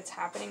energy that's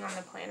happening on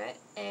the planet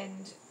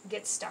and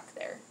get stuck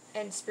there.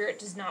 And Spirit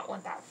does not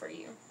want that for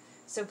you.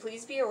 So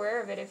please be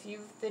aware of it. If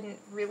you've been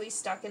really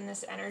stuck in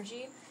this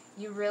energy,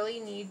 you really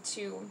need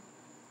to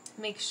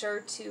make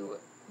sure to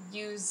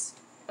use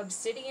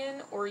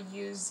obsidian or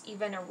use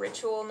even a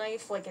ritual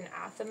knife like an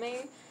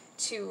athame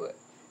to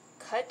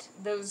cut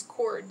those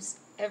cords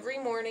every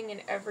morning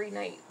and every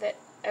night that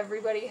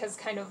everybody has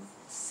kind of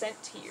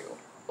sent to you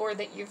or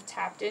that you've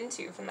tapped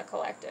into from the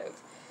collective,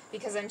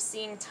 because I'm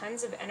seeing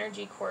tons of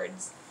energy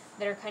cords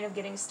that are kind of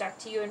getting stuck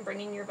to you and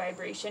bringing your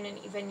vibration and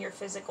even your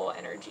physical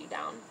energy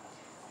down.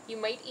 You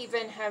might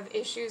even have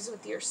issues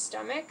with your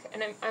stomach,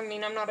 and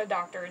I'm not a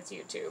doctor, it's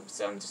YouTube,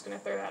 so I'm just going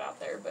to throw that out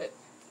there, but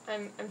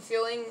I'm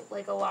feeling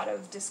like a lot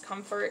of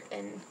discomfort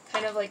and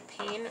kind of like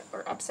pain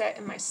or upset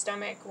in my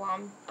stomach while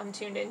I'm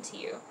tuned into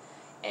you,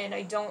 and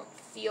I don't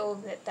feel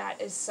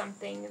that is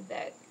something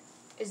that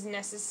is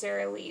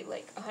necessarily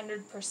like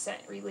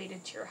 100%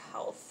 related to your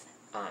health.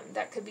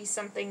 That could be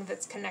something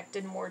that's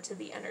connected more to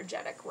the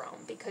energetic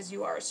realm because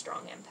you are a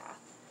strong empath.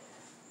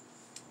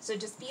 So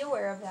just be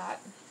aware of that.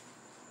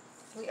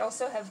 We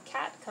also have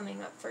cat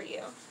coming up for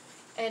you.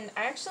 And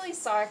I actually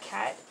saw a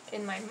cat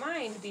in my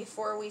mind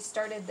before we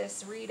started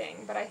this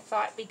reading, but I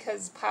thought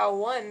because pile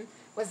 1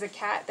 was a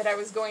cat that I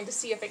was going to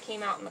see if it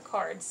came out in the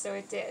cards, so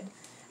it did.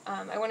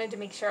 I wanted to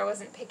make sure I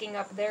wasn't picking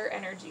up their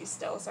energy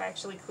still, so I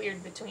actually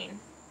cleared between.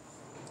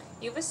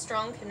 You have a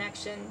strong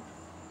connection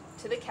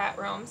to the cat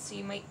realm, so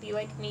you might be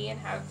like me and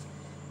have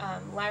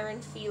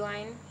Lyran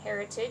feline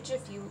heritage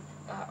if you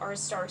are a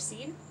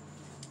starseed.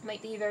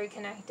 Might be very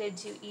connected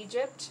to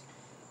Egypt,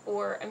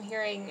 or I'm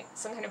hearing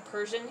some kind of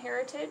Persian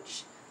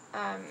heritage.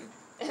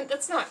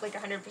 That's not like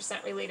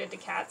 100% related to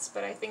cats,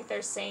 but I think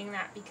they're saying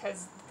that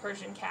because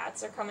Persian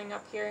cats are coming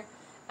up here.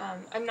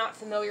 I'm not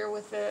familiar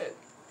with the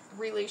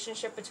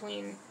relationship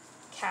between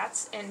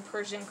cats and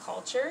Persian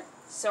culture,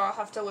 so I'll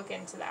have to look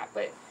into that,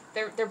 but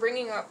they're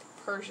bringing up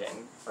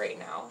Persian right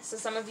now. So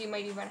some of you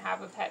might even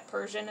have a pet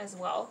Persian as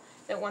well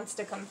that wants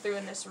to come through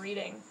in this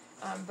reading.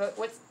 But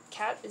what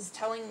Kat is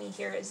telling me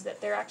here is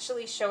that they're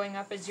actually showing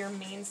up as your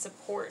main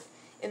support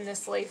in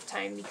this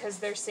lifetime, because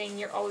they're saying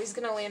you're always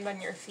going to land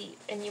on your feet,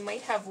 and you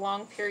might have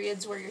long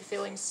periods where you're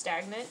feeling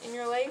stagnant in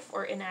your life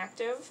or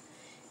inactive,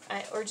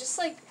 or just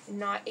like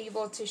not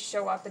able to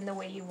show up in the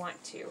way you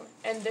want to.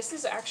 And this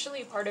is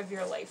actually part of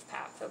your life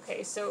path,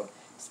 okay? So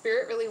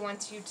Spirit really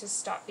wants you to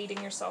stop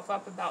beating yourself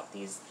up about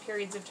these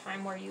periods of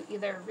time where you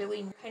either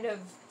really kind of,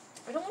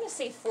 I don't want to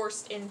say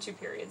forced into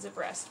periods of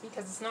rest,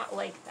 because it's not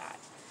like that.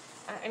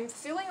 I'm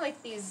feeling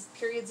like these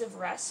periods of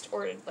rest,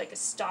 or like a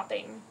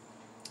stopping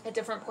at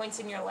different points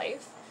in your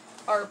life,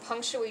 are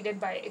punctuated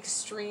by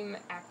extreme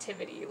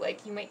activity.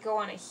 Like you might go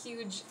on a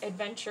huge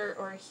adventure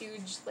or a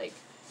huge, like,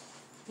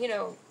 you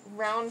know,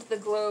 round the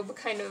globe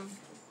kind of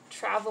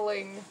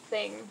traveling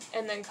thing,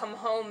 and then come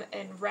home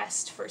and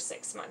rest for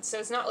 6 months. So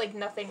it's not like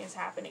nothing is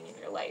happening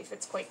in your life.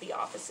 It's quite the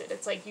opposite.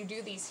 It's like you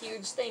do these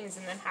huge things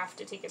and then have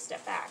to take a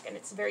step back, and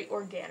it's very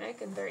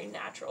organic and very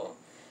natural.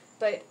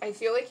 But I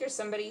feel like you're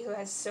somebody who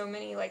has so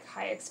many like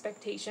high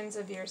expectations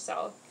of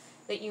yourself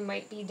that you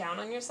might be down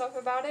on yourself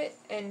about it,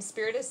 and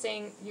Spirit is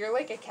saying you're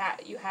like a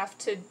cat. You have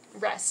to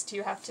rest,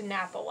 you have to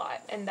nap a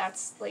lot, and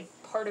that's like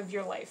part of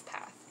your life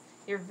path.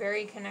 You're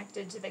very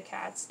connected to the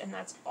cats, and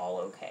that's all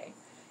okay.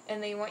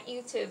 And they want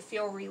you to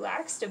feel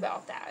relaxed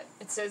about that.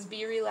 It says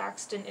be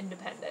relaxed and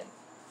independent.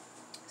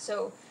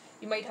 So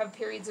you might have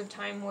periods of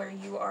time where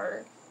you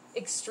are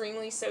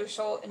extremely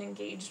social and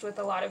engaged with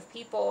a lot of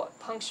people,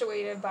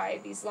 punctuated by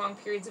these long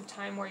periods of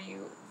time where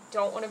you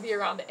don't want to be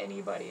around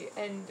anybody,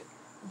 and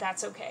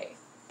that's okay.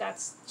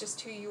 That's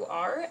just who you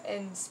are,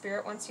 and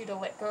Spirit wants you to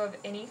let go of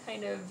any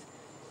kind of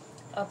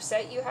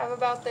upset you have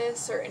about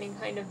this or any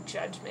kind of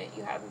judgment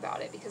you have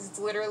about it, because it's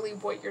literally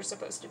what you're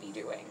supposed to be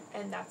doing,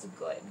 and that's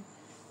good.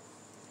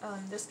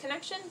 This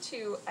connection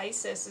to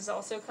Isis is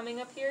also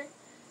coming up here.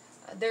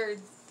 They're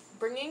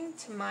bringing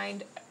to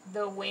mind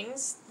the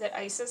wings that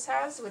Isis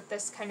has with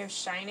this kind of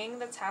shining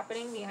that's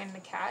happening behind the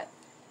cat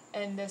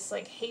and this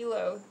like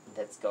halo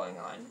that's going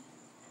on.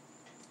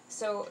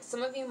 So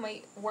some of you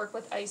might work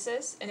with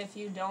Isis, and if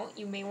you don't,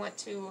 you may want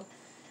to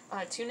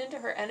tune into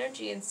her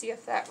energy and see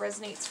if that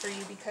resonates for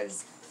you,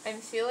 because I'm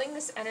feeling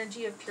this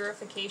energy of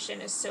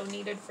purification is so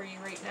needed for you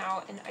right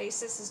now, and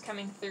Isis is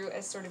coming through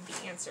as sort of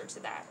the answer to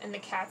that, and the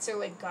cats are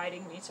like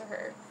guiding me to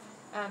her.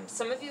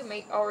 Some of you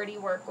may already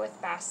work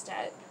with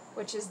Bastet,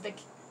 which is the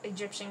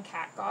Egyptian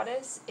cat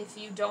goddess. If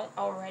you don't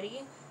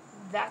already,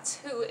 that's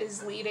who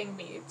is leading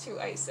me to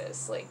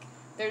Isis. Like,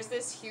 there's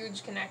this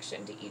huge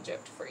connection to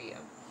Egypt for you.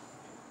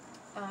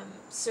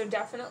 So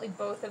definitely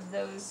both of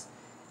those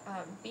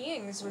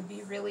beings would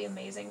be really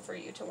amazing for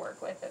you to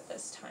work with at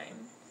this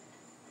time.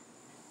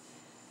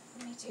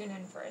 Let me tune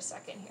in for a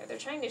second here. They're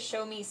trying to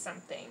show me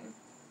something,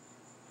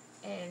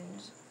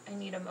 and I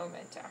need a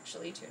moment to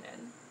actually tune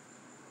in.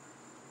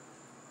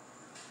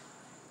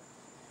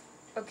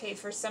 Okay,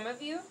 for some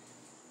of you,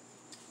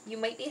 you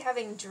might be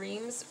having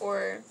dreams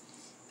or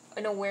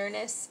an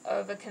awareness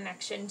of a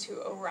connection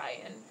to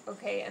Orion,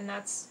 okay? And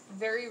that's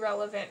very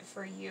relevant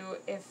for you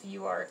if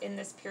you are in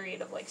this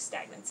period of, like,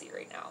 stagnancy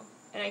right now.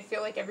 And I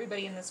feel like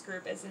everybody in this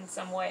group is in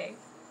some way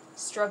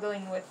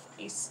struggling with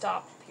a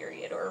stop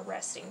period or a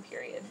resting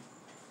period.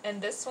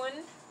 And this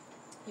one,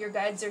 your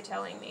guides are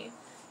telling me,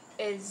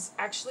 is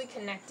actually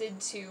connected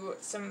to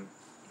some...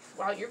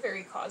 Wow, you're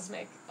very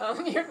cosmic.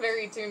 You're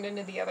very tuned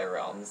into the other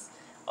realms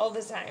all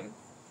the time.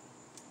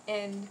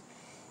 And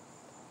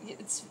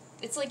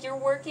it's like you're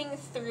working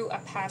through a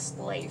past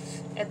life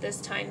at this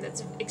time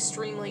that's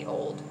extremely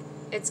old.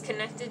 It's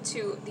connected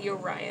to the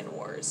Orion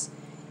Wars.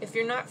 If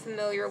you're not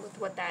familiar with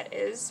what that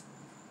is,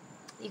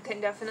 you can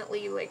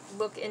definitely, like,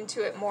 look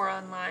into it more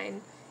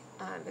online.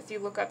 If you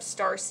look up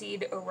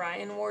Starseed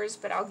Orion Wars,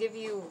 but I'll give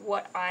you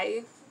what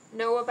I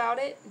know about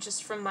it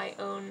just from my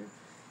own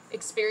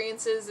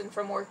experiences and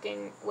from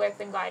working with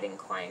and guiding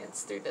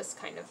clients through this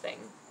kind of thing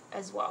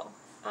as well.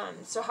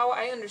 So how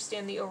I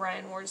understand the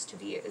Orion Wars to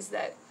be is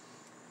that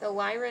the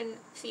Lyran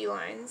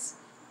felines,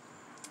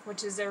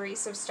 which is a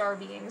race of star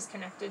beings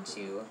connected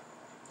to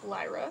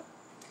Lyra,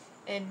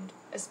 and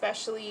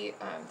especially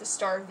the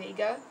star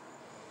Vega,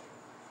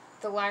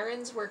 the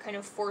Lyrans were kind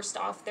of forced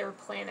off their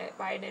planet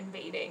by an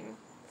invading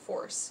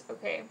force,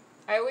 okay?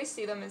 I always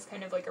see them as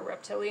kind of like a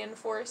reptilian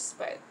force,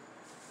 but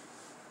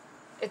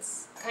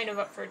it's kind of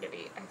up for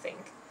debate, I think.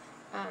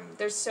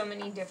 There's so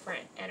many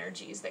different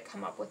energies that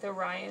come up with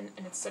Orion,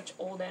 and it's such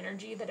old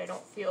energy that I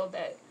don't feel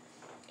that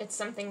it's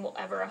something we'll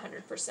ever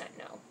 100%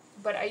 know.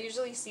 But I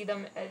usually see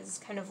them as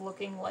kind of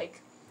looking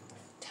like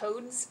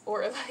toads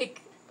or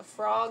like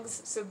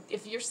frogs. So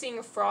if you're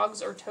seeing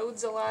frogs or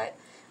toads a lot,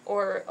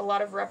 or a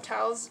lot of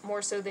reptiles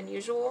more so than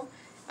usual,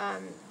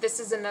 this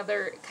is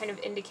another kind of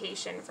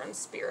indication from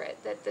Spirit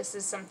that this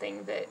is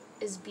something that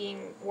is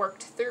being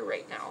worked through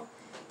right now.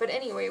 But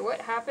anyway,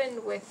 what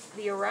happened with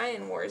the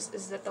Orion Wars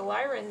is that the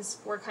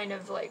Lyrans were kind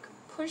of like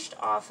pushed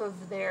off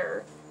of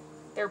their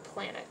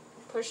planet,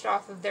 pushed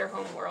off of their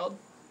home world,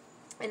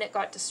 and it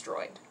got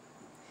destroyed.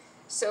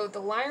 So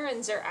the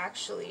Lyrans are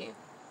actually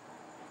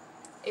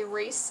a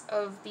race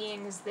of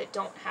beings that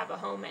don't have a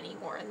home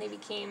anymore, and they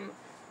became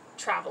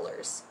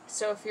travelers.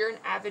 So if you're an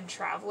avid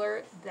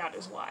traveler, that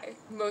is why.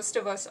 Most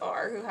of us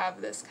are, who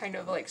have this kind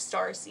of like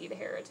starseed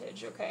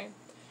heritage, okay?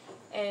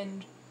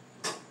 And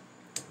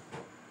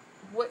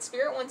what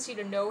Spirit wants you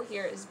to know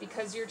here is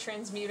because you're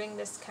transmuting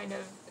this kind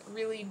of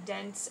really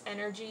dense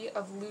energy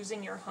of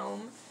losing your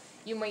home,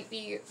 you might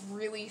be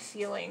really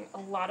feeling a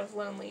lot of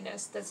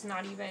loneliness that's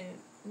not even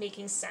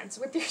making sense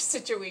with your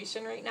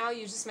situation right now.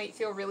 You just might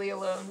feel really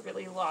alone,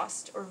 really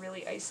lost, or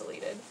really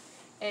isolated.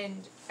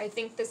 And I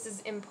think this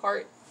is in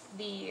part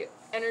the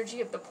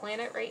energy of the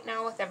planet right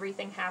now with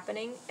everything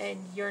happening, and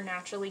you're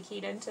naturally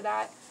keyed into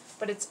that.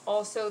 But it's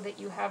also that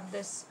you have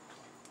this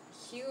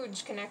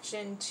huge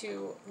connection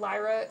to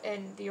Lyra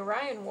and the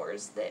Orion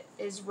Wars that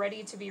is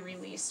ready to be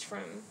released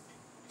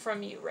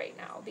from you right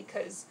now,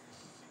 because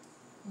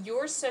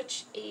you're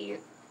such a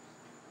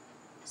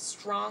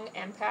strong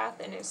empath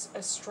and is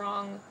a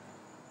strong,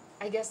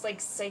 I guess, like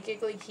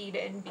psychically keyed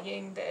in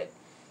being that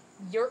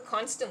you're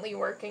constantly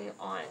working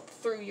on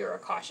through your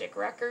Akashic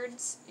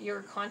records,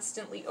 you're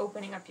constantly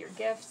opening up your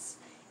gifts,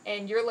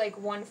 and you're like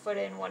 1 foot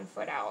in, 1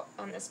 foot out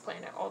on this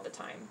planet all the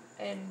time.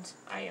 And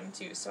I am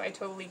too, so I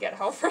totally get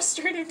how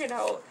frustrating and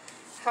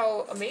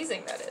how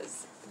amazing that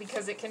is,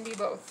 because it can be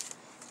both.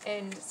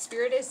 And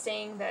Spirit is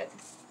saying that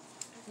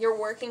you're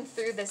working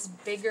through this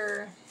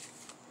bigger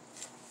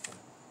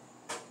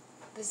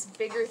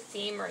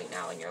theme right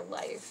now in your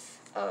life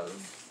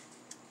of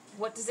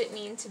what does it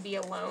mean to be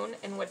alone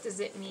and what does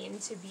it mean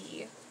to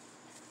be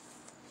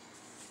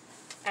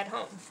at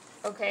home,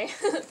 okay?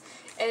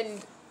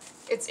 And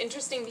it's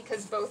interesting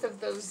because both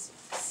of those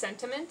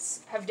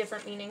sentiments have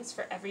different meanings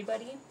for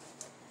everybody,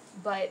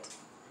 but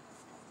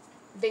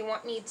they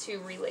want me to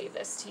relay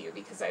this to you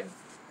because I've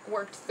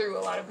worked through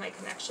a lot of my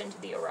connection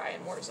to the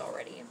Orion Wars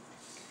already.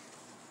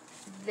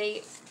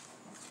 The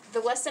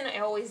lesson I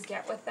always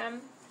get with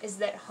them is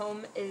that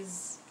home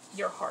is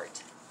your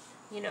heart.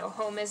 You know,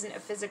 home isn't a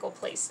physical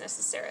place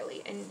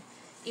necessarily, and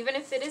even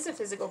if it is a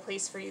physical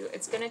place for you,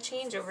 it's going to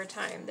change over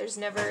time. There's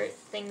never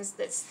things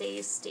that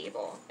stay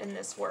stable in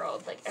this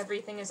world. Like,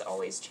 everything is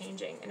always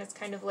changing, and it's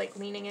kind of like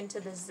leaning into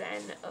the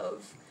zen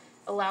of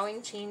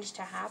allowing change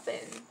to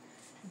happen,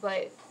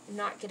 but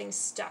not getting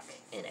stuck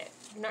in it.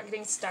 Not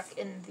getting stuck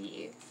in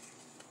the,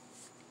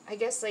 I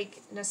guess,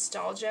 like,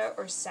 nostalgia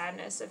or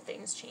sadness of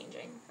things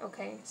changing,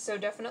 okay? So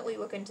definitely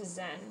look into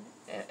Zen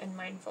and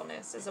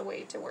mindfulness as a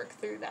way to work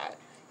through that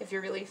if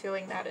you're really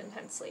feeling that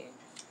intensely.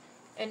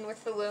 And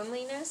with the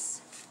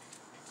loneliness,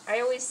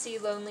 I always see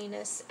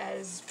loneliness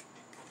as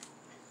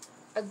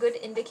a good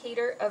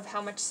indicator of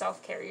how much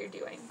self-care you're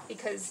doing,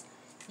 because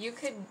you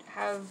could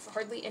have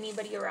hardly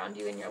anybody around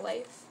you in your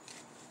life,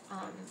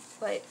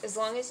 but as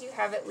long as you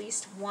have at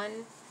least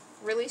one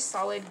really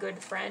solid good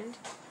friend,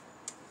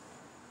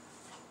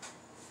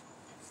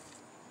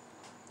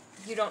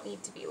 you don't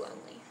need to be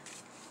lonely,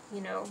 you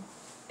know?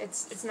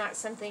 It's not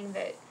something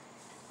that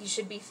you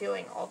should be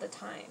feeling all the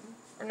time.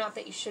 Or not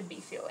that you should be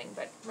feeling,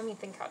 but let me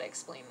think how to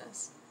explain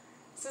this.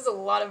 This is a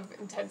lot of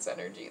intense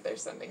energy they're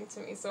sending to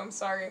me, so I'm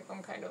sorry if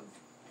I'm kind of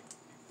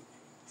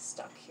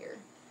stuck here.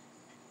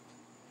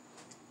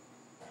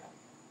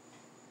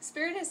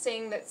 Spirit is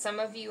saying that some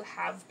of you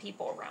have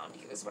people around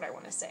you, is what I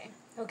want to say,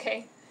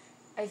 okay?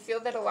 I feel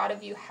that a lot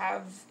of you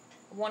have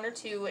one or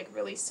two, like,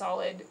 really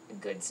solid,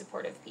 good,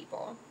 supportive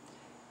people.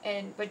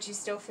 But you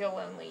still feel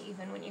lonely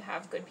even when you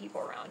have good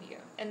people around you.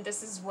 And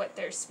this is what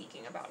they're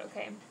speaking about,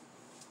 okay?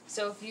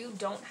 So if you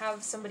don't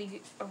have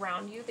somebody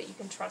around you that you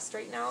can trust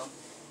right now,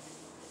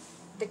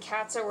 the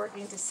cats are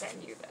working to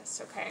send you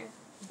this, okay?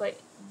 But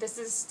this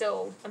is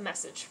still a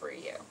message for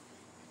you.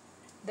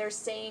 They're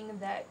saying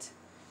that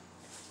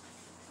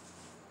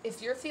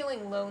if you're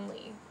feeling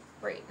lonely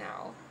right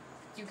now,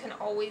 you can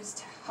always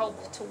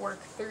help to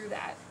work through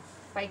that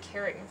by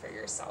caring for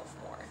yourself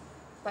more,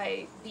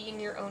 by being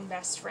your own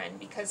best friend,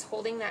 because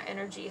holding that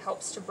energy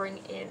helps to bring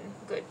in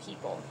good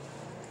people.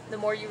 The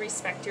more you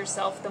respect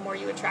yourself, the more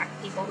you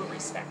attract people who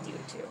respect you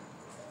too.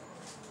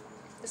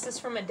 This is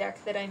from a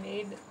deck that I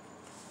made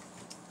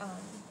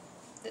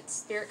that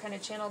Spirit kind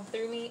of channeled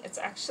through me. It's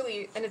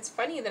actually, and it's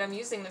funny that I'm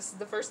using this. This is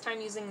the first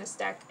time using this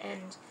deck,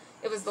 and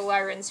it was the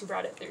Lyrans who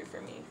brought it through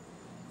for me.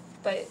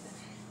 But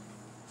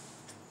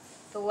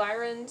the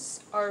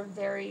Lyrans are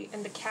very,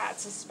 and the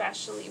cats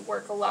especially,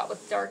 work a lot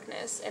with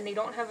darkness, and they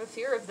don't have a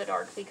fear of the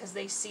dark because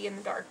they see in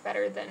the dark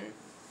better than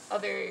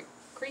other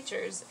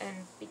creatures, and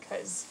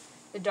because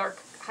the dark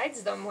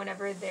hides them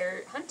whenever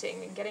they're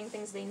hunting and getting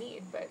things they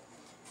need. But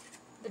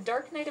the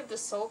Dark Night of the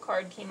Soul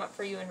card came up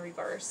for you in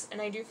reverse,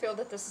 and I do feel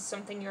that this is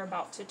something you're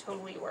about to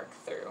totally work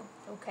through,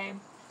 okay?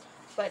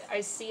 But I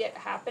see it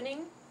happening,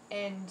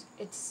 and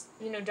it's,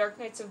 you know, Dark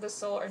Nights of the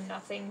Soul are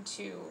nothing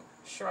to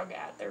shrug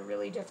at. They're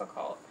really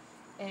difficult,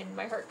 and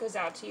my heart goes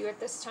out to you at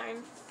this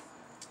time.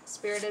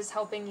 Spirit is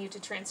helping you to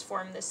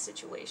transform this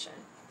situation.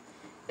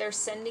 They're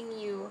sending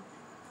you,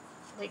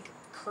 like,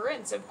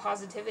 currents of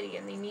positivity,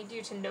 and they need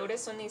you to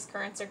notice when these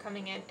currents are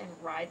coming in and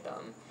ride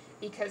them,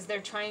 because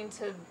they're trying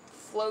to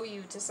flow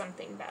you to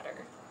something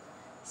better.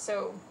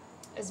 So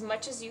as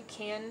much as you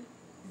can,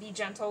 be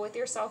gentle with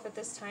yourself at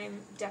this time.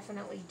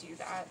 Definitely do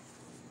that.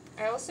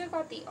 I also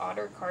got the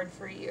Otter card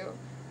for you.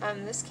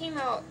 This came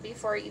out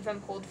before I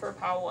even pulled for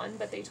Pile 1,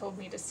 but they told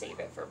me to save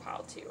it for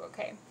Pile 2,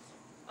 okay?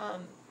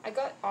 I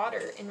got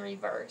Otter in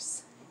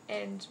reverse,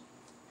 and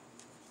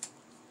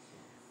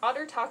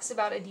Otter talks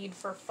about a deed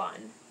for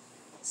fun.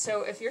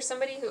 So if you're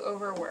somebody who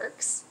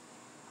overworks,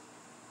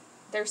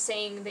 they're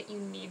saying that you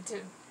need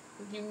to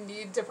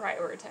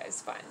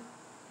prioritize fun.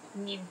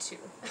 Need to,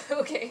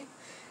 okay?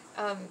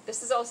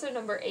 This is also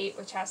number 8,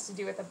 which has to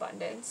do with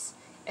abundance.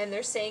 And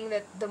they're saying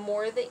that the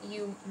more that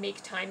you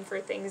make time for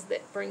things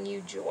that bring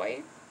you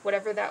joy,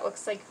 whatever that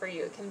looks like for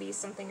you, it can be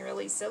something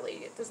really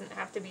silly. It doesn't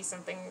have to be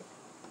something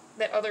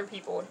that other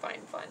people would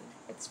find fun.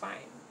 It's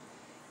fine.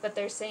 But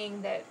they're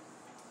saying that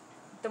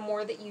the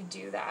more that you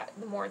do that,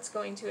 the more it's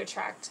going to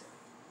attract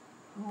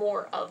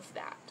more of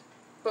that,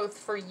 both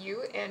for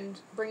you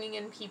and bringing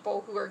in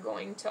people who are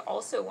going to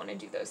also want to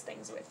do those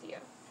things with you.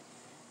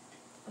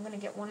 I'm going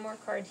to get one more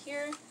card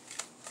here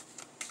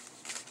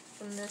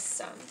from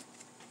this,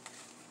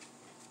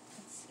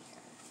 let's see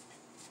here.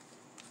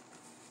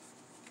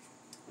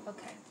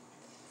 Okay.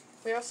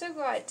 We also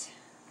got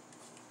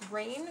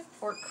Rain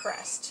or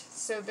Crest.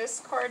 So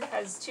this card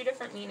has 2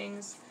 different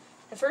meanings.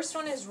 The first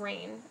one is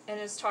rain, and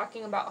is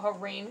talking about how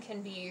rain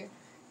can be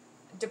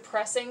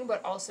depressing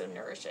but also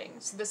nourishing.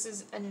 So this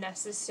is a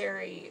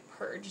necessary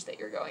purge that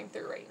you're going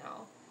through right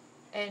now.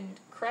 And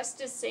crest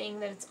is saying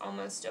that it's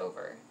almost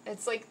over.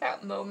 It's like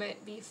that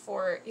moment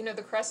before, you know,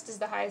 the crest is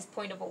the highest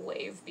point of a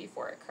wave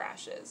before it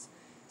crashes.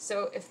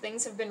 So if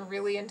things have been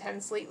really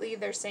intense lately,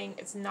 they're saying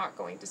it's not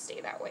going to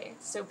stay that way.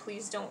 So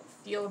please don't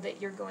feel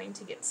that you're going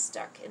to get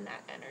stuck in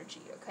that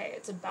energy, okay?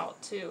 It's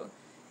about to,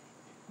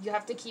 you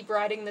have to keep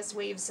riding this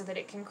wave so that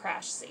it can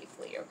crash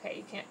safely, okay?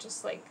 You can't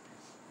just, like,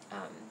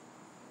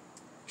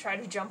 try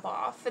to jump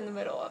off in the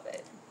middle of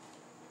it.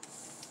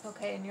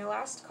 Okay, and your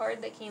last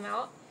card that came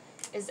out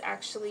is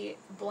actually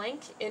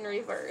blank in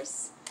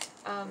reverse.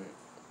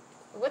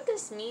 What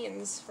this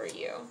means for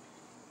you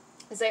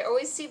is I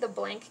always see the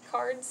blank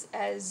cards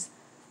as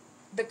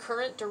the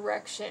current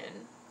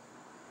direction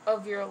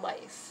of your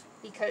life,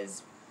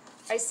 because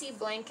I see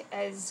blank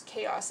as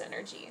chaos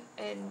energy,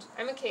 and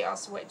I'm a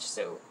chaos witch,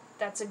 so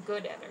that's a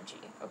good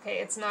energy, okay?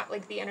 It's not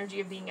like the energy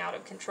of being out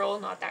of control,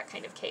 not that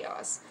kind of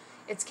chaos.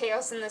 It's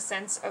chaos in the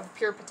sense of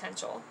pure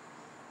potential.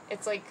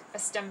 It's like a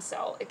stem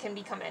cell. It can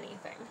become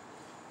anything.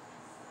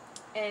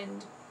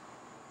 And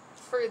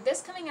for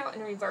this coming out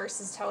in reverse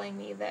is telling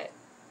me that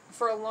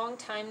for a long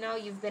time now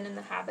you've been in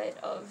the habit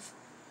of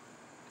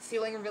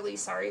feeling really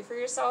sorry for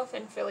yourself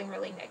and feeling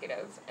really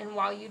negative. And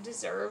while you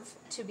deserve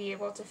to be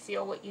able to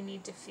feel what you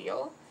need to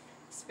feel,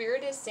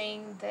 Spirit is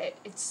saying that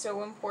it's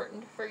so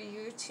important for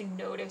you to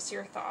notice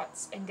your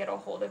thoughts and get a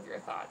hold of your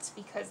thoughts,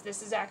 because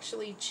this is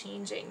actually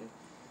changing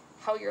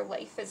how your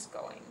life is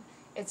going.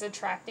 It's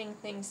attracting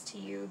things to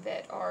you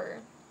that are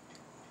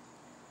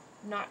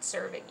not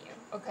serving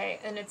you, okay?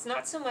 And it's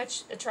not so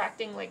much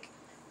attracting, like,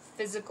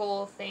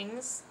 physical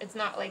things. It's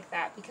not like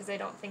that, because I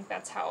don't think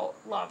that's how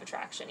law of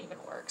attraction even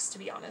works, to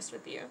be honest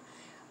with you.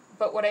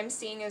 But what I'm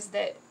seeing is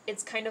that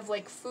it's kind of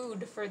like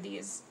food for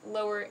these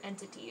lower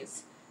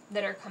entities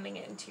that are coming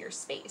into your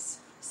space.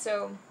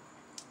 So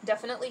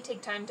definitely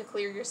take time to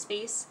clear your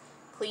space,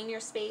 clean your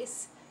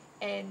space,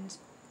 and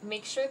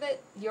make sure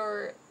that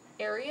your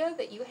area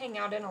that you hang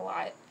out in a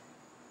lot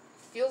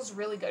feels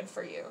really good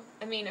for you.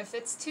 I mean, if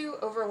it's too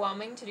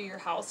overwhelming to do your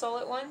house all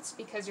at once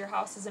because your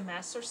house is a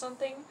mess or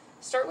something,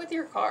 start with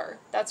your car.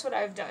 That's what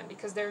I've done,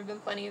 because there have been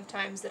plenty of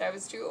times that I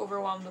was too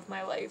overwhelmed with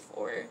my life,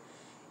 or,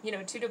 you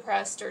know, too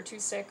depressed or too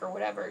sick or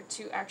whatever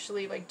to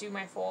actually, like, do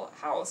my full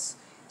house.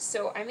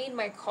 So I made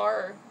my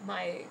car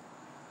my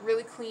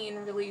really clean,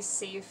 really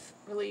safe,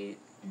 really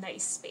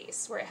nice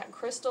space where it had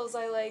crystals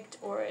I liked,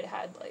 or it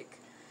had, like,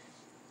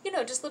 you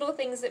know, just little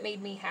things that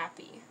made me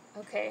happy,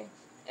 okay?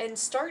 And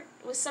start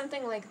with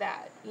something like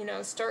that, you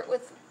know, start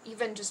with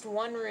even just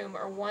one room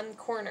or one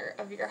corner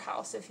of your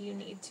house if you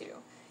need to.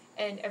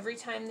 And every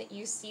time that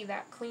you see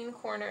that clean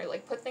corner,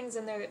 like, put things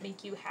in there that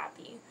make you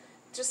happy.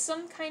 Just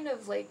some kind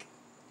of, like,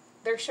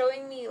 they're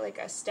showing me, like,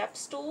 a step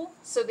stool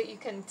so that you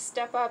can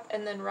step up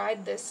and then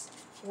ride this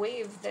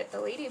wave that the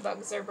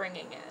ladybugs are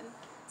bringing in.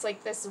 It's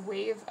like this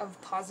wave of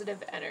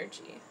positive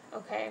energy,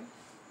 okay?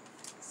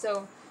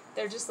 So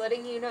they're just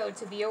letting you know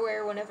to be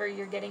aware whenever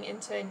you're getting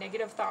into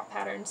negative thought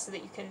patterns, so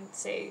that you can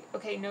say,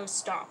 okay, no,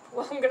 stop.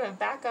 Well, I'm going to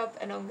back up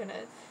and I'm going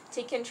to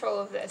take control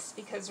of this,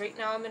 because right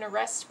now I'm in a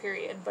rest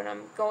period, but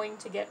I'm going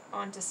to get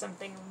onto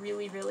something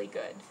really, really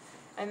good.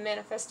 I'm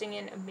manifesting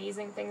in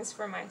amazing things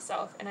for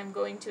myself, and I'm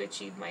going to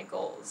achieve my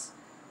goals.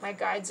 My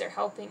guides are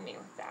helping me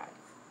with that.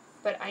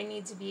 But I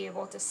need to be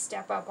able to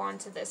step up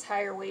onto this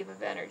higher wave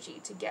of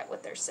energy to get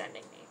what they're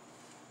sending me.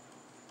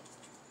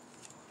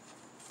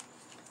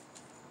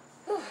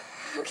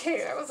 Okay,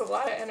 that was a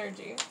lot of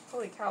energy.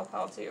 Holy cow,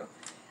 pal, too.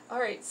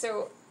 Alright,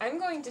 so I'm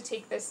going to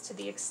take this to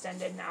the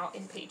extended now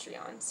in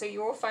Patreon. So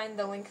you will find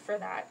the link for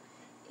that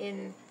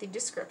in the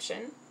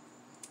description.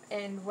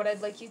 And what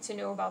I'd like you to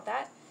know about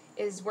that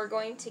is we're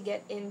going to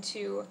get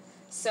into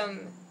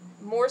some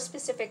more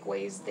specific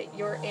ways that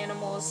your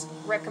animals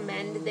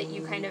recommend that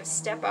you kind of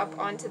step up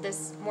onto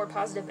this more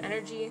positive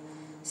energy,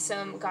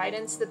 some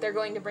guidance that they're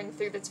going to bring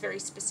through that's very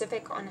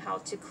specific on how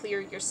to clear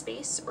your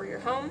space or your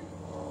home.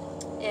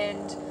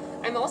 And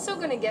I'm also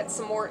going to get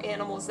some more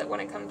animals that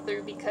want to come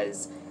through,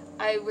 because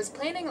I was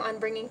planning on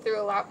bringing through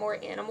a lot more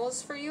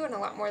animals for you and a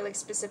lot more, like,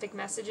 specific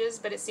messages,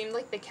 but it seemed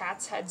like the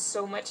cats had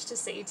so much to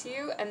say to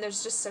you, and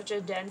there's just such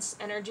a dense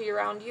energy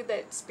around you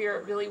that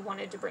Spirit really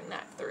wanted to bring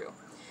that through.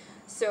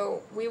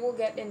 So we will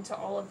get into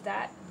all of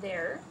that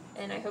there,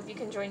 and I hope you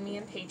can join me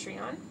in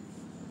Patreon.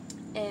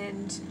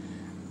 And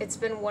it's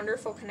been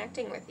wonderful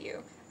connecting with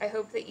you. I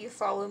hope that you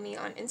follow me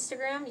on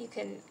Instagram. You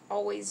can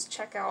always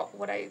check out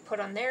what I put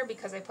on there,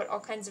 because I put all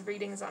kinds of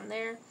readings on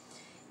there.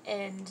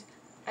 And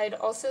I'd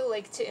also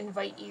like to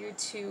invite you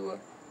to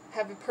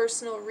have a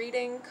personal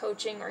reading,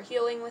 coaching, or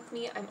healing with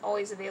me. I'm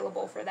always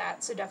available for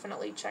that, so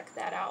definitely check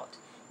that out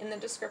in the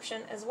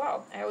description as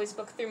well. I always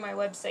book through my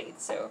website,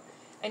 so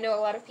I know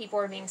a lot of people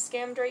are being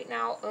scammed right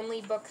now.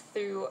 Only book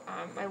through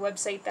my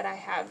website that I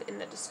have in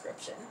the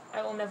description.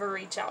 I will never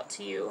reach out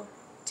to you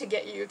to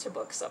get you to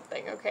book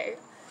something, okay?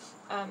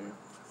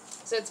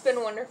 So it's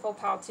been wonderful,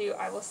 pal, too.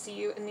 I will see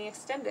you in the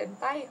extended.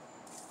 Bye!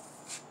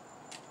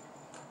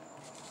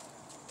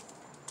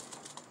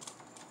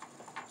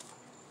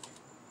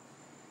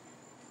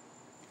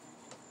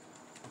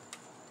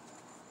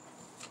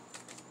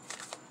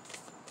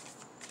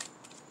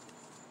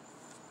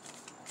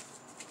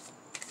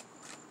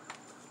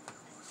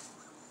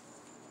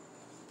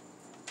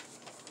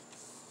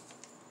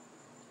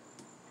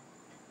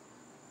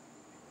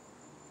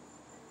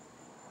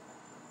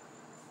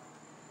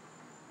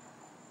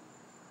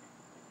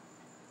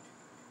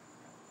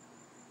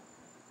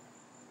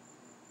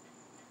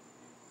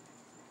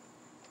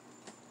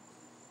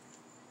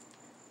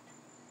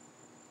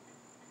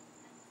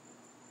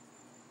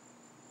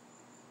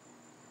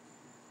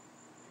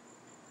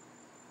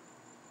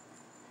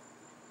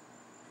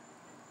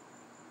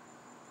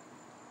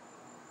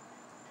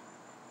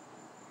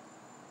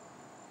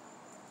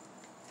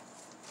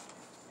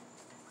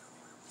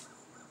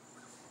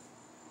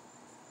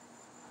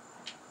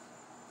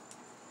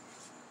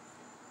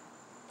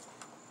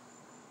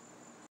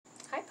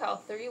 Hi, Pal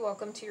 3,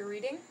 welcome to your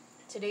reading.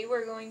 Today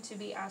we're going to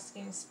be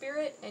asking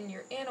Spirit and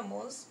your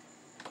animals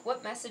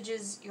what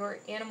messages your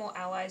animal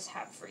allies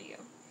have for you.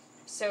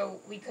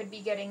 So we could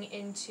be getting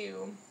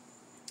into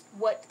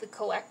what the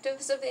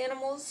collectives of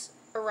animals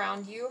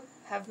around you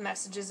have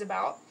messages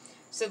about.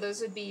 So those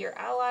would be your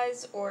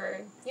allies,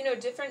 or, you know,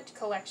 different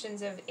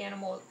collections of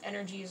animal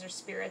energies or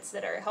spirits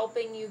that are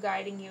helping you,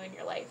 guiding you in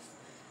your life.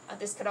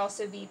 This could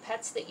also be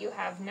pets that you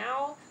have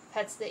now,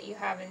 pets that you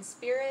have in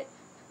spirit.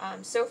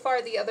 So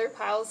far, the other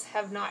piles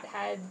have not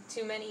had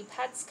too many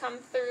pets come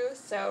through,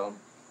 so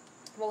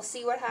we'll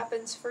see what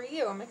happens for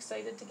you. I'm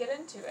excited to get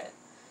into it.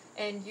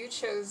 And you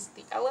chose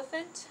the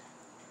elephant,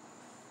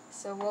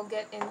 So we'll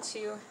get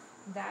into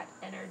that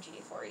energy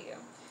for you.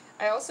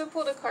 I also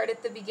pulled a card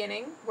at the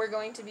beginning. We're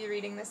going to be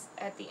reading this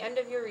at the end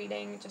of your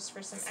reading just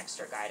for some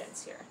extra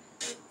guidance here.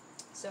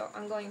 So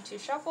I'm going to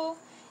shuffle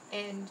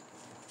and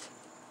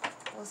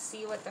we'll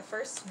see what the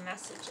first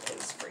message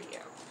is for you.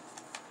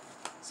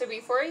 So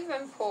before I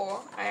even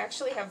pull, I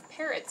actually have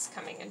parrots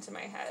coming into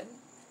my head.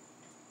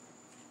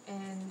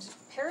 And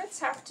parrots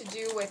have to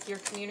do with your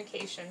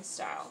communication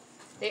style.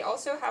 They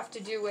also have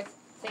to do with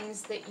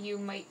things that you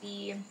might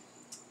be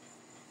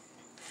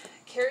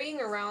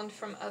carrying around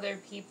from other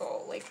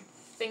people, like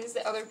things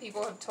that other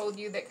people have told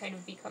you that kind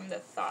of become the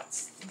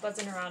thoughts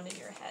buzzing around in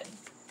your head.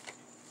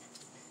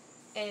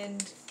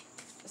 And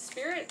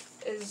Spirit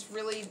is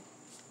really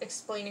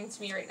explaining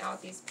to me right now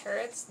with these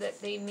parrots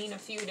that they mean a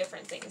few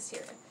different things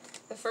here.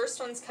 The first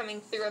one's coming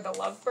through are the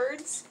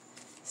lovebirds.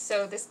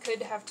 So this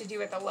could have to do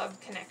with a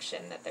love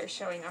connection that they're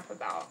showing up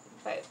about.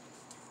 But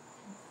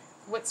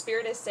what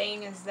Spirit is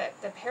saying is that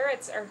the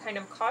parrots are kind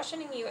of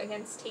cautioning you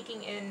against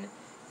taking in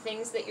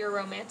things that your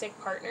romantic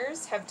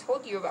partners have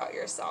told you about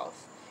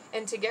yourself,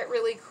 and to get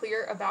really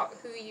clear about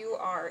who you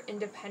are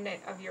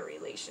independent of your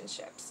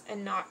relationships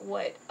and not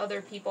what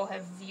other people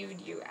have viewed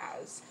you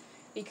as.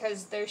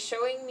 Because they're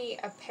showing me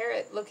a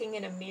parrot looking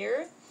in a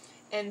mirror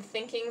and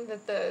thinking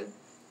that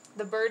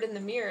the bird in the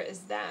mirror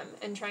is them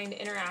and trying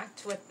to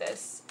interact with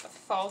this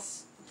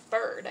false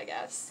bird, I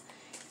guess.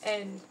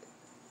 And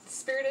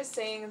Spirit is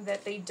saying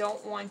that they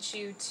don't want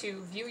you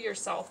to view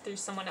yourself through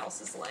someone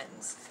else's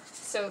lens.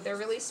 So they're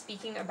really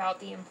speaking about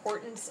the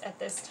importance at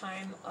this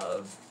time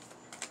of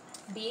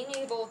being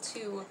able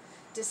to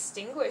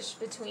distinguish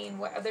between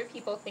what other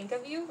people think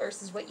of you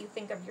versus what you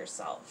think of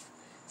yourself.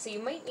 So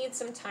you might need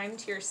some time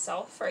to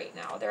yourself right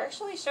now. They're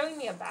actually showing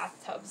me a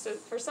bathtub. So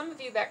for some of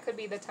you, that could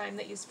be the time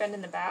that you spend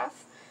in the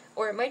bath.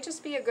 Or it might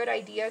just be a good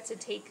idea to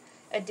take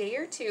a day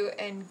or two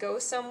and go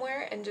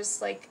somewhere and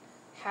just like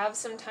have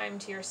some time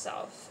to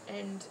yourself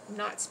and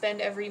not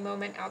spend every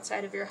moment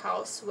outside of your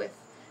house with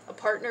a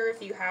partner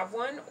if you have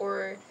one,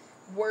 or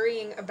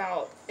worrying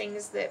about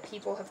things that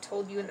people have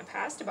told you in the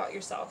past about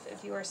yourself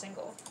if you are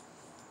single.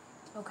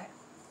 Okay.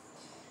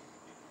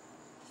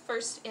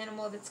 First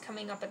animal that's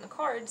coming up in the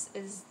cards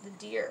is the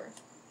deer,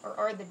 or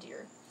are the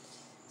deer.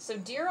 So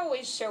deer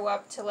always show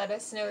up to let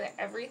us know that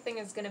everything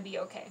is going to be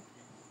okay.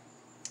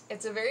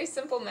 It's a very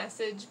simple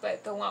message,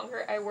 but the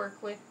longer I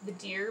work with the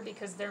deer,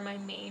 because they're my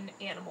main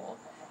animal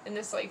in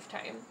this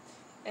lifetime,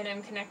 and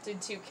I'm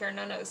connected to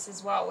Kiernanos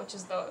as well, which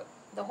is the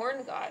horn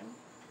god.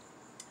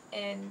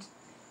 And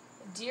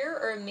deer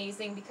are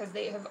amazing because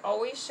they have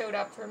always showed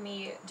up for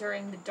me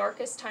during the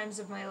darkest times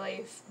of my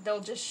life.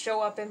 They'll just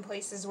show up in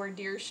places where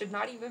deer should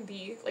not even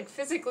be, like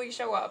physically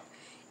show up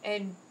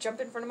and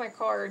jump in front of my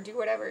car or do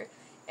whatever.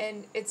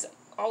 And it's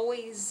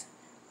always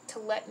to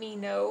let me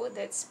know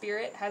that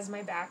Spirit has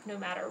my back no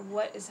matter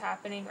what is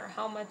happening or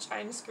how much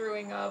I'm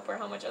screwing up or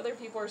how much other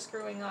people are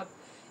screwing up.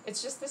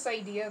 It's just this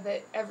idea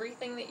that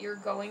everything that you're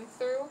going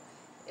through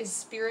is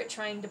Spirit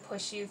trying to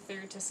push you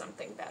through to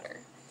something better.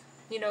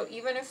 You know,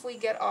 even if we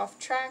get off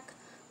track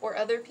or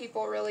other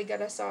people really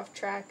get us off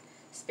track,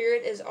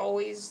 Spirit is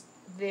always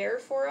there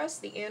for us.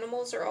 The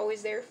animals are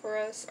always there for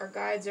us. Our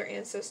guides, our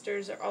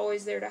ancestors are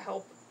always there to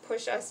help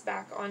push us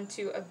back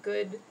onto a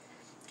good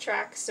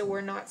track so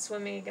we're not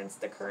swimming against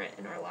the current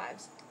in our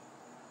lives.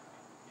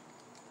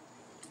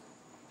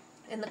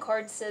 And the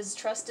card says,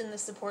 trust in the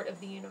support of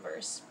the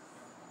universe.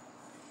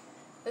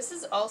 This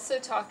is also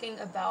talking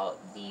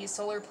about the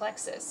solar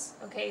plexus.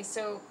 Okay,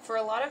 so for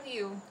a lot of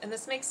you, and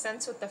this makes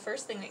sense with the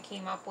first thing that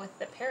came up with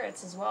the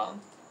parrots as well,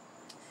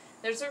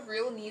 there's a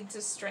real need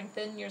to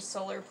strengthen your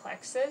solar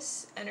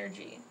plexus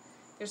energy.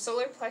 Your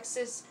solar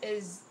plexus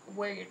is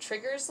where your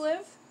triggers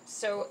live.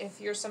 So if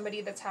you're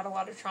somebody that's had a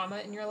lot of trauma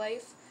in your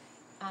life,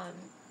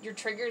 your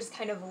triggers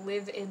kind of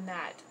live in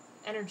that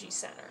energy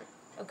center,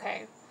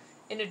 okay?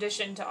 In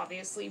addition to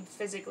obviously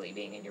physically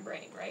being in your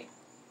brain, right?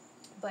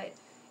 But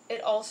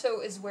it also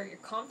is where your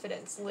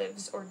confidence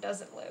lives or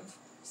doesn't live.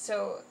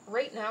 So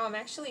right now I'm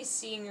actually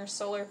seeing your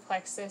solar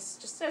plexus,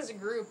 just as a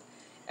group,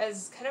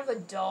 as kind of a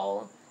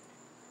dull,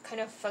 kind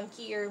of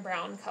funkier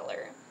brown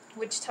color,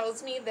 which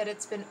tells me that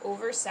it's been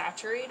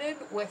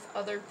oversaturated with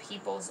other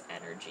people's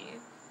energy.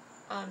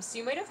 So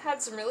you might have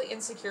had some really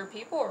insecure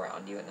people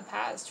around you in the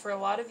past. For a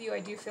lot of you,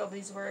 I do feel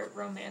these were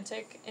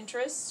romantic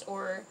interests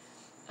or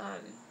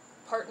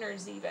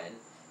partners even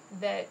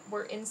that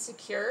were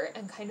insecure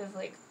and kind of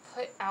like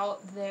put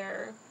out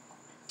their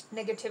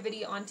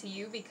negativity onto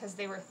you because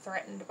they were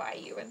threatened by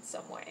you in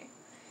some way.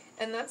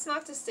 And that's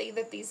not to say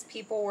that these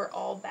people were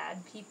all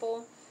bad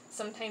people.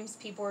 Sometimes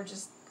people are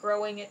just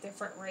growing at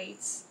different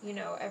rates. You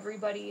know,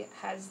 everybody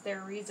has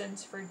their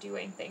reasons for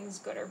doing things,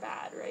 good or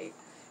bad, right?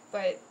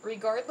 But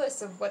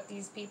regardless of what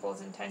these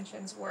people's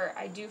intentions were,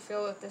 I do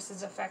feel that this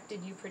has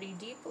affected you pretty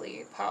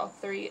deeply, Pile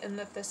 3, and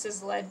that this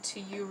has led to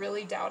you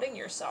really doubting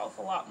yourself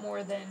a lot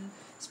more than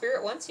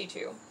Spirit wants you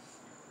to.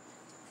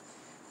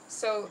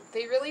 So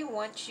they really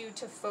want you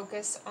to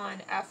focus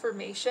on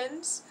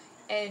affirmations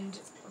and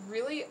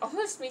really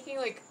almost making,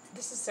 like,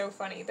 this is so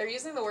funny. They're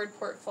using the word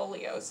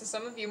portfolio, so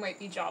some of you might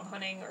be job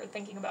hunting or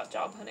thinking about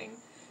job hunting,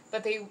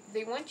 but they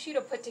want you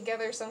to put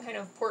together some kind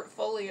of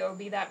portfolio,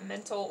 be that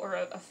mental or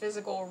a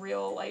physical,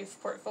 real-life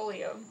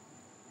portfolio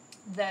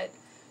that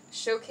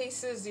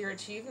showcases your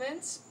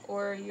achievements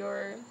or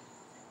your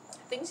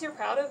things you're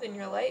proud of in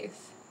your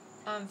life.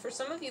 For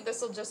some of you,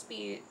 this will just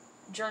be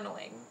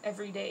journaling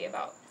every day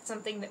about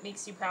something that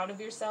makes you proud of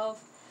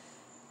yourself,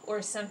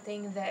 or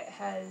something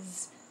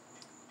that's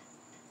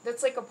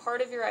like a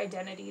part of your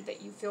identity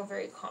that you feel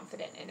very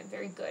confident in and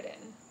very good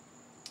in.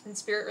 And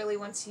Spirit really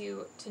wants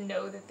you to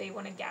know that they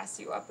want to gas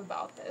you up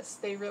about this.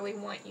 They really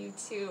want you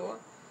to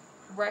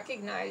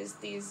recognize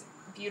these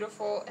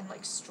beautiful and,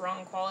 like,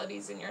 strong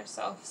qualities in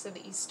yourself, so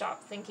that you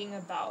stop thinking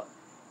about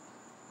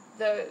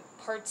the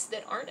parts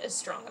that aren't as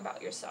strong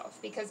about yourself,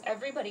 because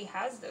everybody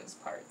has those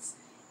parts.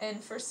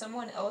 And for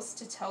someone else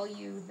to tell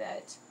you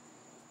that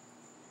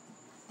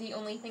the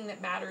only thing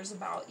that matters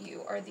about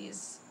you are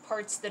these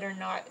parts that are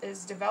not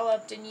as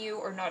developed in you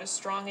or not as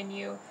strong in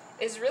you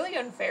is really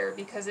unfair,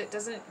 because it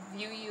doesn't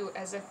view you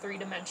as a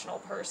three-dimensional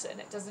person.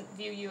 It doesn't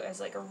view you as,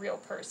 like, a real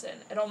person.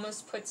 It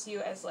almost puts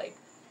you as, like,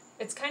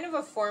 it's kind of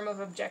a form of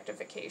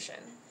objectification,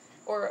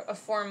 or a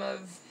form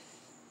of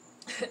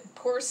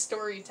poor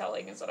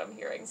storytelling is what I'm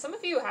hearing. Some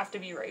of you have to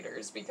be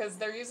writers, because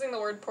they're using the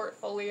word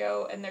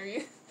portfolio, and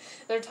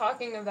they're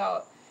talking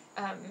about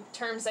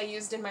terms I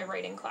used in my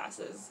writing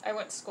classes. I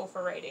went to school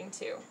for writing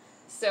too.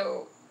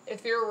 So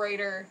if you're a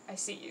writer, I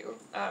see you.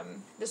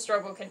 The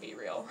struggle can be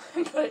real.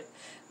 But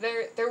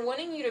they're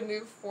wanting you to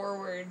move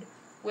forward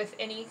with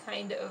any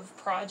kind of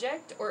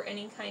project or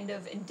any kind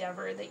of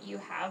endeavor that you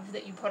have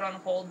that you put on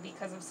hold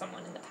because of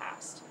someone in the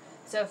past.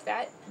 So if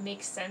that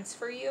makes sense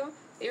for you,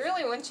 they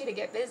really want you to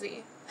get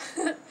busy.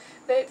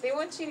 They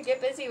want you to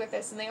get busy with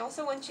this, and they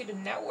also want you to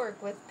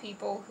network with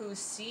people who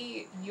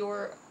see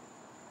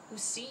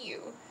you.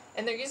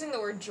 And they're using the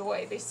word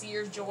joy. They see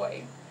your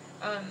joy.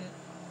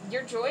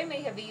 Your joy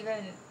may have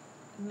even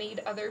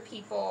made other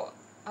people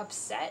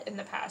upset in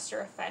the past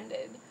or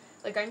offended.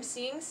 Like, I'm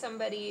seeing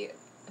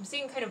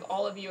kind of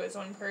all of you as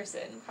one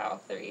person,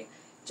 Power 3,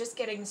 just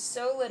getting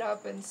so lit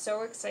up and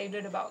so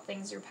excited about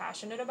things you're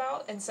passionate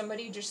about, and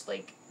somebody just,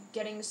 like,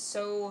 getting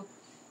so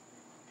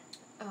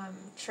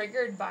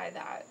triggered by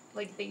that.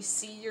 Like, they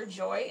see your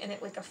joy and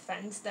it, like,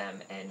 offends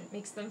them and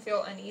makes them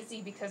feel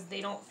uneasy because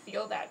they don't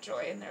feel that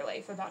joy in their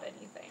life about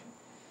anything.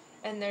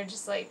 And they're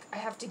just like, I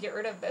have to get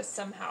rid of this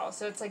somehow.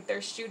 So it's like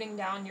they're shooting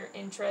down your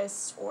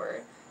interests,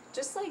 or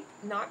just, like,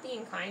 not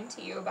being kind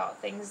to you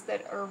about things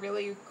that are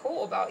really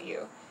cool about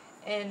you.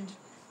 And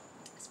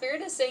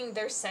Spirit is saying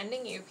they're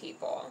sending you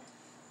people.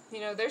 You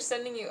know, they're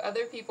sending you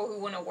other people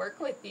who want to work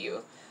with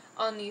you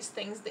on these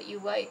things that you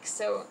like.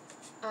 So,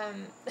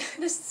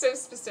 this is so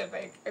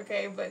specific,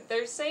 okay, but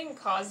they're saying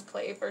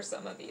cosplay for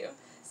some of you.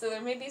 So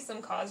there may be some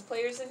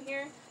cosplayers in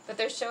here, but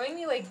they're showing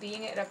me, like,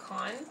 being at a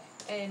con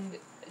and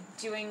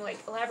doing, like,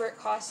 elaborate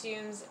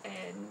costumes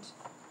and,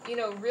 you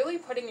know, really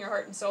putting your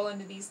heart and soul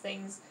into these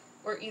things,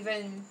 or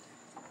even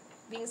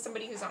being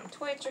somebody who's on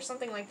Twitch or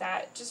something like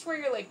that, just where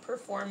you're, like,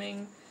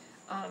 performing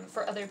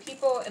for other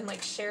people and,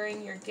 like,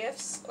 sharing your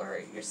gifts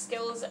or your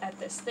skills at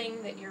this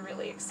thing that you're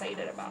really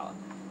excited about.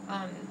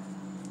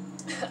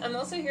 I'm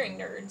also hearing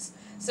nerds.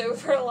 So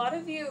for a lot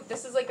of you,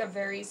 this is, like, a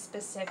very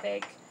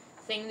specific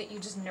thing that you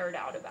just nerd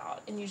out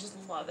about, and you just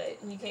love it,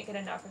 and you can't get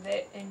enough of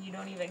it, and you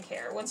don't even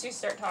care. Once you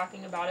start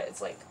talking about it,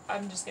 it's like,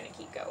 I'm just going to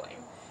keep going.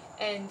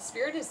 And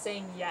Spirit is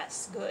saying,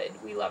 yes, good,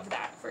 we love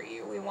that for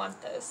you, we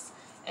want this.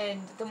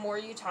 And the more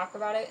you talk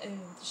about it and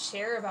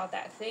share about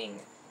that thing,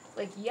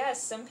 like,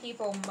 yes, some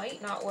people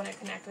might not want to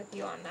connect with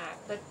you on that,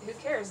 but who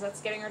cares?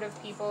 That's getting rid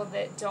of people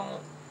that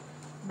don't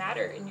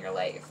matter in your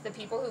life. The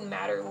people who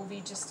matter will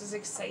be just as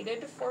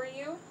excited for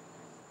you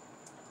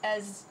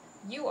as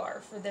you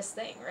are for this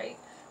thing, right?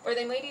 Or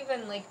they might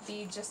even, like,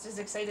 be just as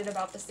excited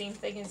about the same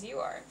thing as you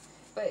are.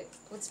 But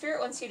what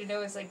Spirit wants you to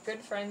know is, like, good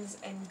friends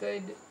and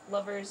good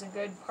lovers and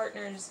good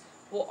partners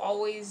will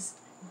always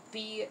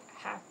be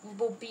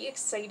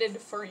excited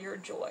for your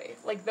joy.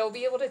 Like, they'll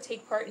be able to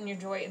take part in your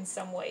joy in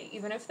some way.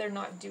 Even if they're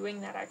not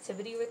doing that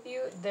activity with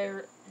you,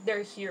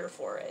 they're here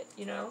for it,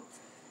 you know?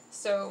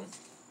 So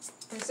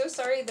I'm so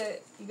sorry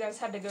that you guys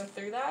had to go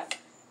through that.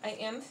 I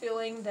am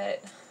feeling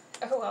that,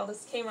 oh well,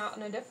 this came out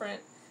in a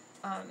different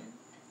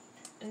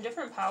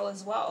POW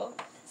as well.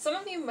 Some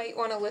of you might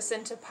want to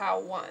listen to POW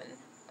 1,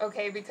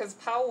 okay, because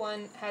POW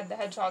 1 had the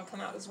hedgehog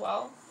come out as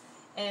well,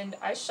 and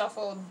I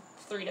shuffled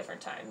 3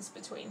 different times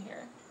between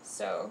here.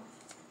 So,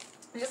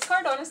 and this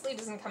card honestly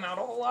doesn't come out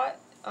a whole lot,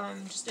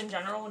 just in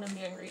general when I'm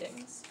doing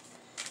readings.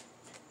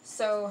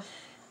 So,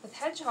 with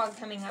hedgehog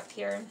coming up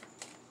here,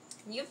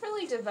 you've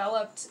really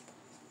developed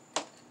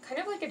kind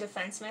of like a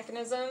defense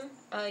mechanism.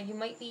 You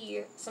might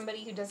be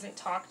somebody who doesn't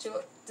talk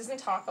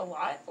a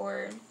lot,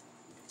 or,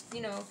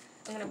 you know,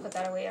 I'm going to put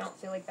that away, I don't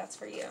feel like that's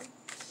for you.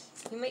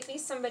 You might be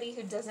somebody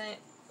who doesn't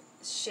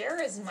share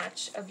as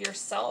much of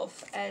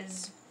yourself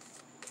as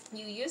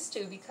you used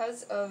to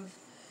because of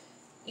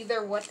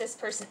either what this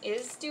person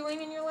is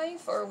doing in your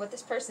life or what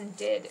this person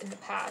did in the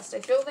past.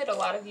 I feel that a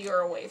lot of you are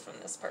away from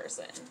this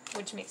person,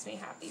 which makes me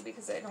happy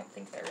because I don't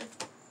think they're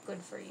good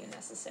for you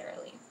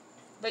necessarily.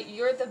 But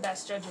you're the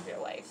best judge of your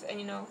life, and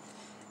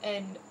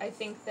and I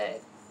think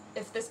that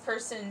if this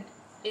person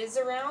is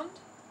around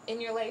in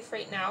your life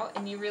right now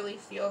and you really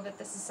feel that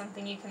this is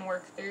something you can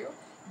work through,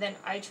 then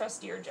I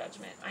trust your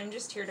judgment. I'm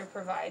just here to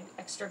provide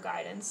extra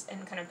guidance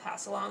and kind of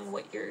pass along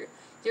what your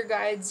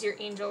guides, your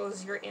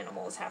angels, your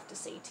animals have to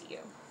say to you.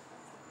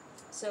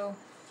 So,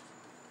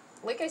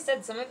 like I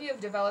said, some of you have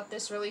developed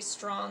this really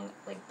strong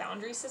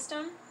boundary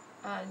system,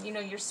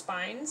 your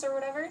spines or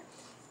whatever,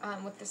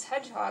 with this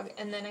hedgehog,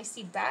 and then I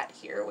see bat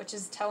here, which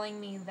is telling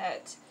me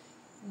that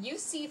you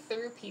see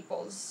through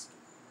people's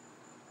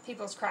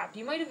crap.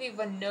 You might have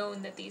even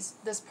known that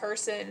this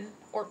person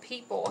or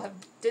people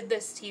did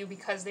this to you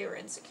because they were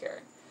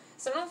insecure.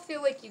 So I don't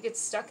feel like you get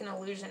stuck in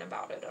illusion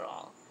about it at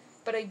all.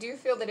 But I do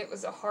feel that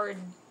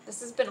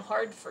this has been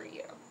hard for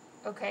you,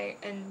 okay?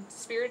 And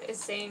Spirit is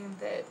saying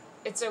that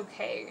it's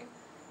okay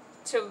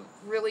to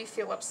really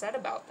feel upset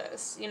about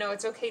this.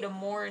 It's okay to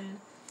mourn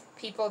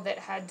people that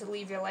had to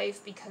leave your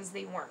life because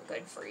they weren't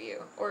good for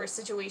you, or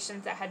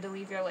situations that had to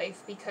leave your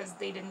life because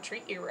they didn't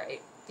treat you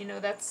right.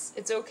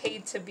 It's okay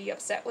to be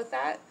upset with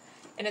that,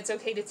 and it's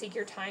okay to take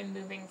your time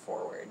moving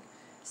forward.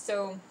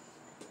 So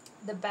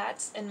the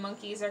bats and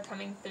monkeys are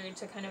coming through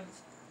to kind of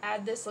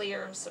add this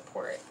layer of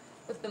support.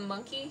 With the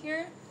monkey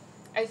here,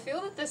 I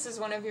feel that this is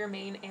one of your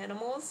main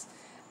animals.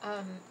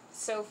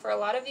 So for a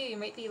lot of you, you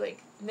might be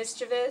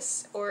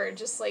mischievous, or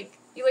just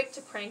you like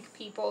to prank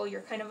people.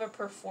 You're kind of a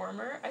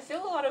performer. I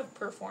feel a lot of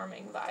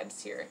performing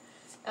vibes here.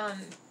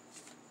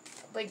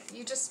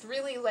 You just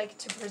really like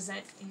to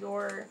present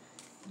your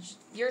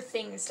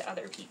things to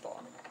other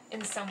people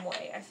in some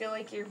way. I feel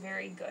like you're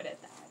very good at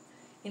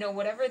that.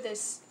 Whatever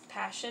this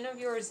passion of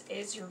yours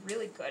is, you're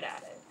really good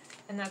at it.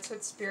 And that's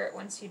what Spirit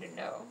wants you to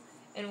know.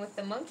 And with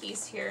the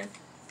monkeys here,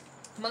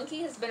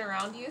 monkey has been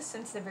around you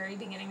since the very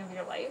beginning of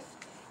your life,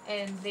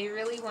 and they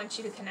really want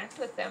you to connect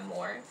with them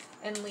more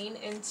and lean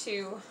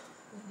into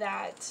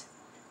that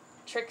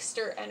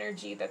trickster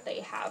energy that they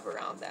have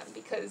around them,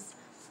 because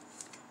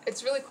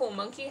it's really cool.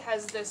 Monkey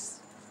has this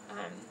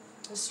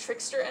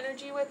trickster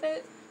energy with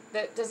it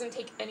that doesn't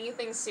take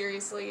anything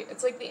seriously.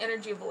 It's like the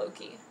energy of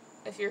Loki,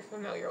 if you're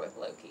familiar with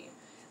Loki.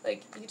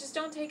 You just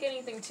don't take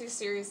anything too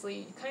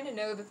seriously. You kind of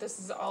know that this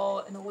is all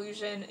an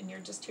illusion and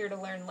you're just here to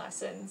learn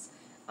lessons.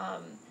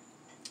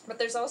 But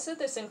there's also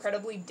this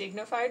incredibly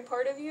dignified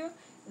part of you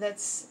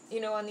that's,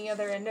 on the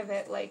other end of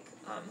it,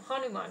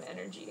 Hanuman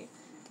energy.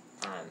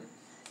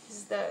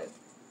 He's the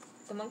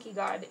monkey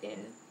god in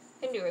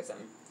Hinduism.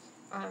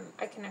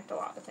 I connect a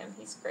lot with him.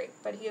 He's great.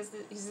 But he's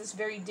this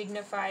very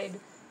dignified,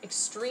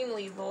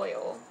 extremely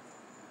loyal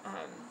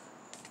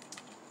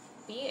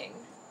being.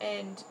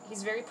 And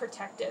he's very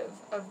protective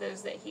of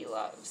those that he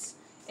loves.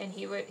 And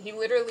he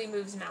literally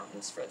moves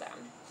mountains for them.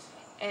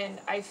 And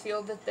I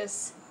feel that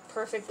this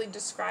perfectly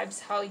describes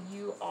how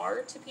you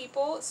are to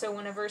people. So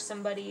whenever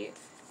somebody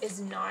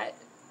is not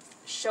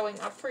showing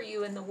up for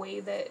you in the way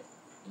that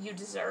you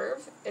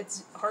deserve,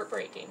 it's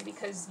heartbreaking,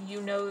 because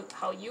you know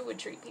how you would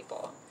treat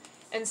people.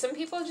 And some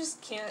people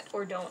just can't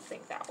or don't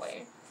think that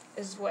way,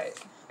 is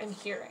what I'm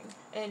hearing.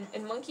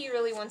 And Monkey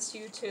really wants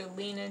you to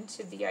lean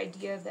into the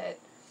idea that,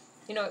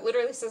 it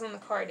literally says on the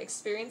card,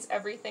 experience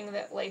everything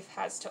that life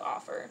has to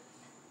offer.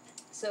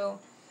 So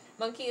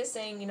Monkey is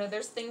saying,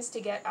 there's things to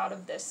get out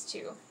of this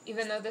too.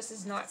 Even though this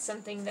is not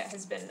something that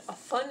has been a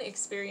fun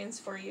experience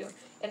for you,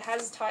 it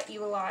has taught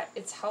you a lot.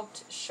 It's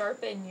helped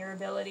sharpen your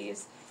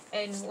abilities.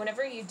 And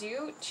whenever you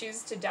do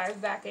choose to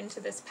dive back into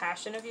this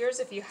passion of yours,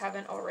 if you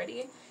haven't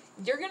already,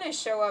 you're going to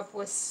show up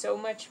with so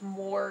much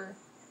more,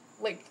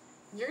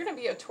 you're going to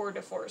be a tour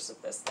de force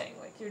with this thing.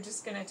 You're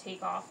just going to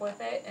take off with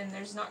it, and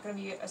there's not going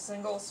to be a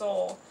single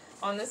soul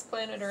on this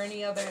planet or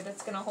any other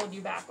that's going to hold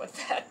you back with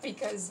that,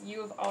 because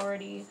you've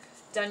already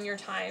done your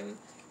time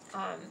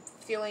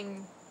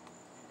feeling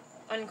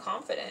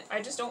unconfident.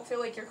 I just don't feel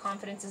like your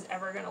confidence is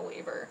ever going to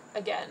waver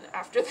again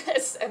after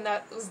this, and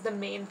that was the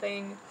main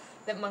thing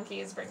that Monkey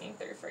is bringing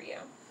through for you.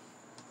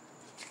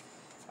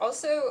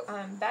 Also,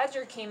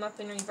 Badger came up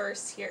in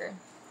reverse here,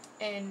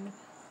 and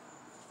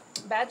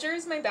Badger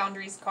is my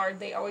boundaries card.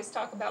 They always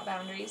talk about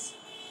boundaries.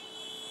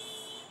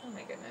 Oh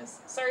my goodness.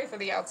 Sorry for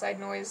the outside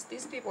noise.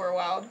 These people are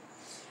wild.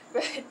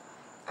 But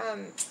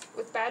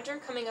with Badger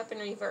coming up in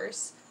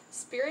reverse,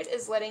 Spirit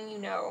is letting you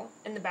know,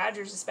 and the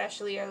Badgers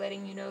especially are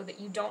letting you know, that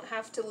you don't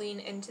have to lean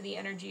into the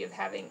energy of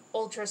having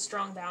ultra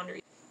strong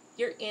boundaries.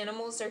 Your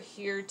animals are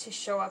here to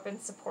show up and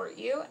support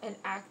you and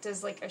act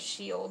as a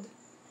shield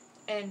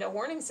and a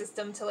warning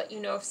system to let you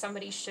know if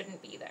somebody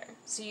shouldn't be there.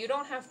 So you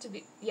don't have to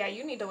be... Yeah,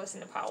 you need to listen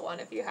to Pile 1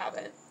 if you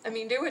haven't. I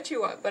mean, do what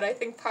you want, but I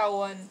think Pile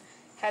 1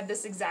 had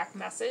this exact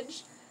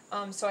message.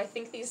 So I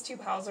think these two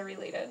piles are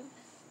related.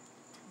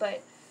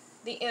 But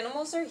the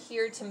animals are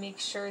here to make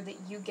sure that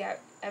you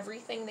get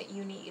everything that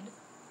you need.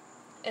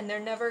 And they're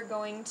never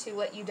going to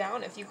let you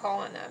down if you call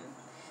on them.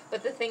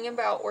 But the thing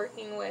about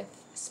working with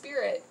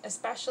Spirit,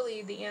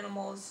 especially the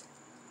animals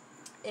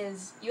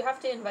is you have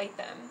to invite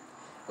them.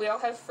 We all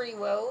have free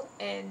will,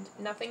 and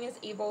nothing is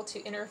able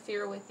to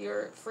interfere with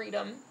your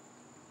freedom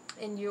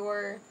in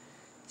your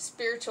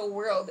spiritual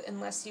world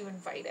unless you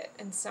invite it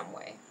in some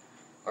way,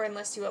 or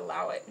unless you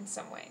allow it in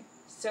some way.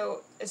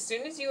 So as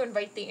soon as you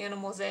invite the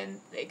animals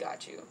in, they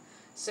got you.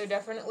 So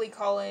definitely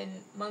call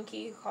in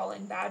monkey, call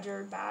in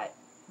badger, bat,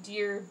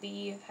 deer,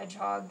 bee,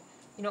 hedgehog,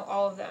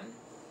 all of them,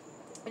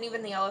 and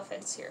even the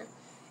elephants here.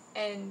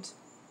 And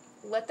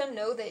let them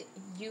know that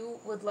you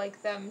would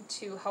like them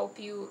to help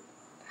you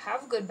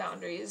have good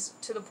boundaries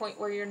to the point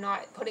where you're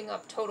not putting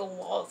up total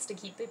walls to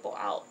keep people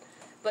out,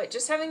 but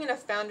just having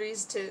enough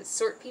boundaries to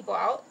sort people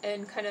out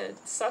and kind of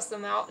suss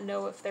them out and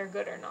know if they're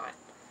good or not.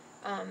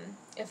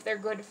 If they're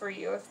good for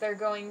you, if they're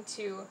going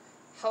to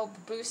help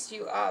boost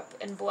you up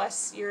and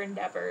bless your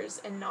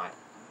endeavors and not,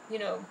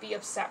 be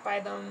upset by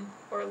them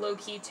or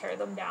low-key tear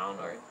them down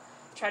or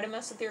try to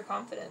mess with your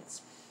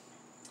confidence,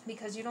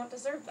 because you don't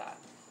deserve that.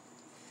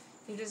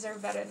 You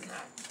deserve better than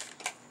that.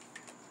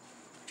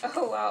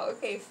 Oh, wow,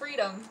 okay,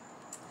 freedom.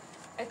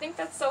 I think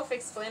that's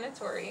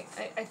self-explanatory.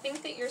 I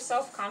think that your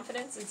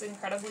self-confidence is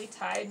incredibly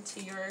tied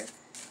to your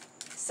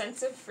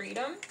sense of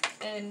freedom,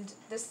 and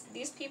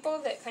these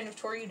people that kind of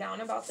tore you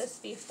down about this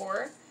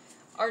before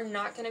are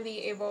not going to be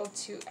able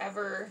to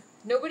ever,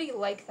 nobody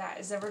like that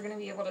is ever going to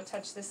be able to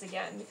touch this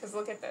again, because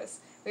look at this.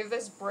 We have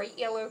this bright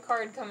yellow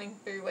card coming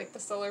through, like the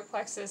solar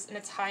plexus, and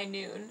it's high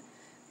noon.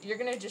 You're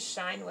going to just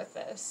shine with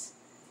this.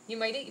 You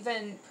might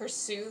even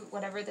pursue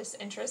whatever this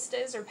interest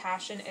is or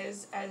passion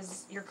is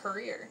as your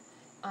career.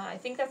 I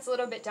think that's a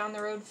little bit down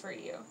the road for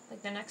you.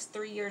 Like the next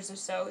 3 years or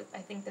so, I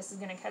think this is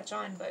going to catch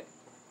on, but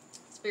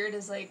Spirit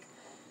is like,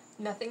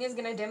 nothing is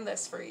going to dim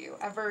this for you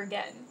ever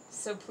again.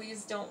 So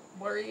please don't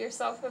worry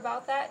yourself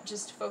about that.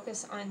 Just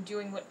focus on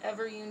doing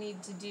whatever you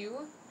need to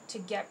do to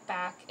get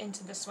back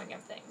into the swing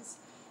of things.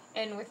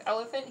 And with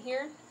Elephant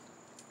here,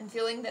 I'm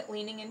feeling that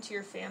leaning into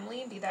your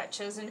family, be that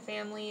chosen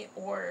family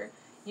or,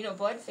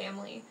 blood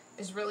family,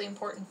 is really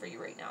important for you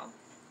right now.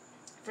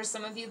 For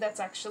some of you, that's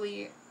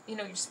actually,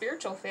 your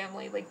spiritual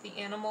family, like the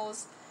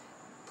animals,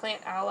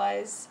 plant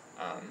allies.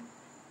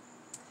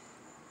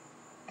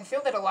 I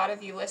feel that a lot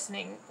of you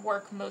listening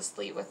work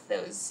mostly with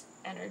those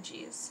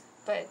energies.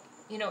 But,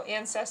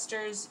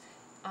 ancestors,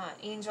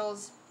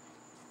 angels,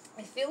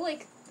 I feel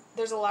like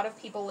there's a lot of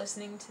people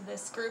listening to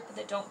this group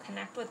that don't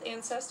connect with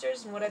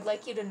ancestors, and what I'd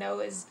like you to know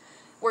is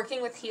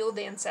working with healed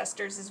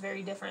ancestors is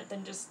very different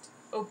than just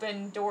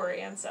open door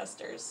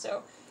ancestors.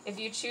 So if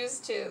you choose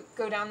to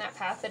go down that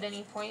path at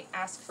any point,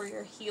 ask for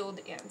your healed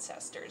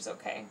ancestors,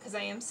 okay? Because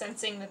I am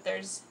sensing that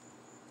there's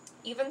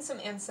even some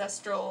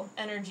ancestral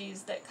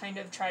energies that kind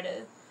of try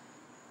to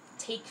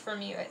take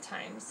from you at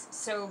times.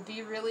 So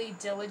be really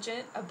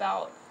diligent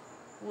about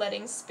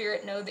letting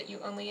Spirit know that you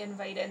only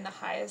invite in the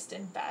highest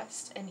and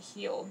best and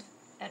healed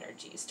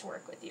energies to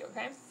work with you,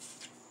 okay?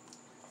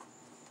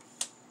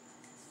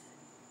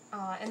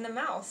 And the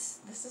mouse.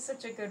 This is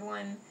such a good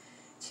one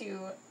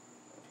to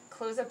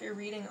close up your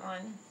reading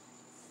on.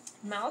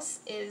 Mouse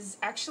is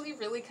actually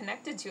really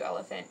connected to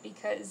elephant,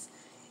 because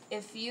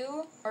if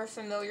you are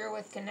familiar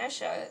with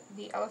Ganesha,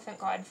 the elephant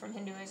god from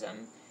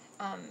Hinduism,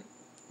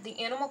 the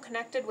animal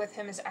connected with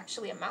him is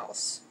actually a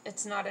mouse.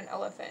 It's not an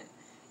elephant.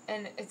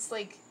 And it's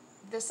like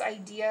this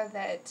idea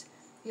that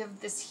you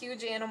have this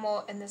huge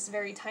animal and this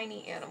very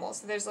tiny animal.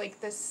 So there's like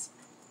this,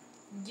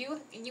 you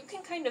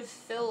can kind of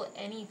fill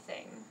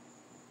anything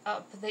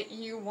up that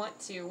you want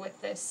to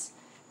with this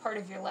part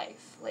of your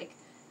life. Like,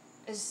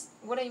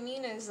 what I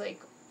mean is, like,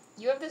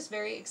 you have this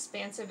very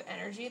expansive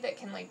energy that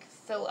can, like,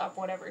 fill up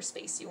whatever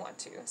space you want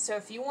to. So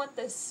if you want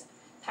this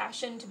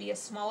passion to be a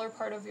smaller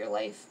part of your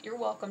life, you're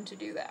welcome to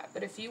do that.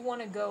 But if you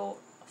want to go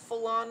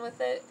full on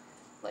with it,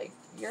 like,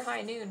 you're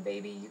high noon,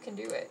 baby, you can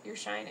do it. You're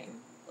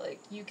shining. Like,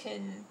 you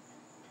can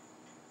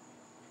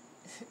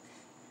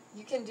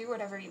do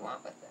whatever you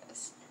want with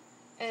this.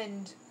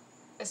 And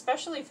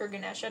especially for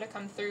Ganesha to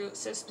come through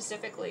so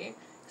specifically,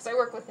 because I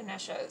work with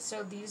Ganesha,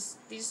 so these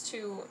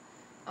two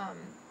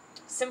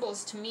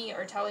symbols to me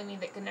are telling me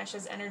that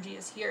Ganesha's energy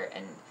is here,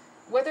 and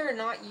whether or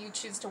not you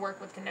choose to work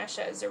with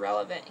Ganesha is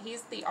irrelevant.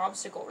 He's the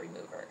obstacle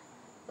remover.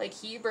 Like,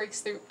 he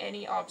breaks through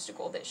any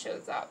obstacle that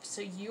shows up,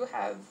 so you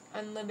have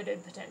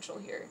unlimited potential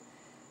here.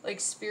 Like,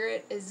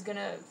 Spirit is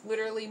gonna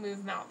literally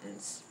move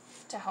mountains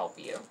to help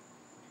you.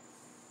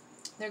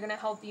 They're gonna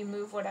help you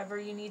move whatever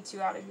you need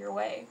to out of your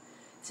way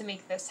to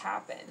make this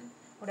happen,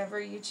 whatever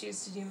you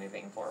choose to do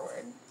moving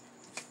forward.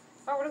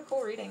 Wow, what a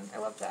cool reading. I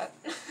love that.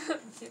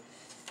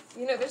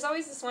 There's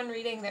always this one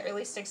reading that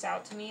really sticks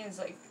out to me as,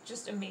 like,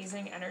 just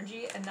amazing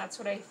energy, and that's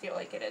what I feel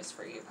like it is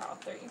for you, Pal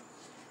 3.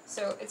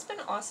 So it's been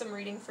awesome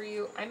reading for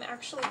you. I'm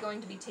actually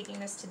going to be taking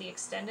this to the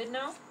extended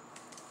now.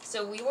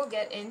 So we will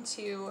get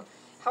into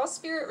how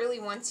Spirit really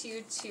wants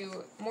you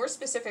to, more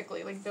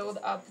specifically, like, build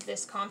up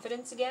this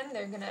confidence again.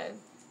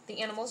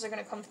 The animals are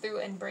gonna come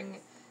through and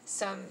bring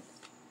some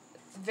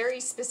very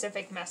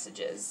specific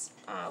messages,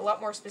 a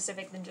lot more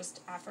specific than just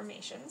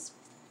affirmations.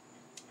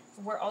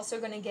 We're also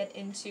going to get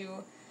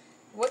into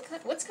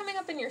what's coming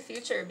up in your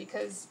future,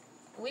 because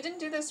we didn't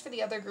do this for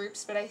the other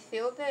groups, but I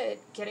feel that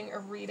getting a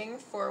reading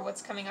for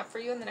what's coming up for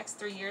you in the next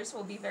 3 years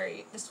will be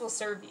this will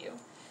serve you.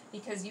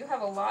 Because you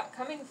have a lot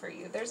coming for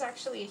you. There's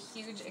actually a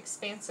huge,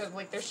 expansive,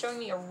 like, they're showing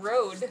me a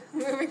road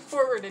moving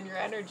forward in your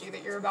energy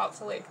that you're about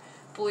to, like,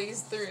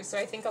 blaze through. So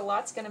I think a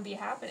lot's going to be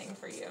happening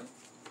for you.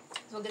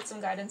 So we'll get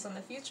some guidance on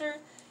the future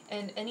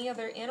and any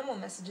other animal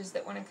messages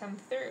that want to come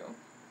through.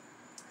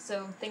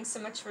 So thanks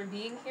so much for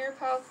being here,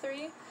 Pile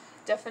 3.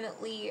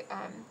 Definitely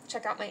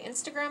check out my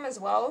Instagram as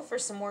well for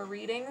some more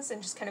readings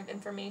and just kind of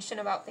information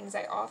about things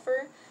I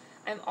offer.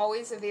 I'm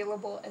always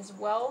available as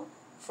well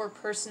for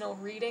personal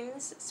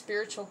readings,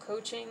 spiritual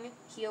coaching,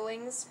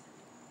 healings,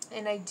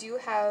 and I do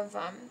have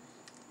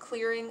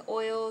clearing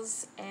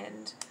oils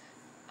and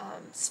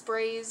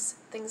sprays,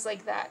 things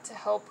like that to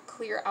help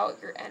clear out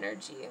your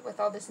energy with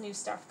all this new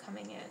stuff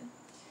coming in.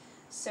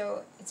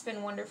 So it's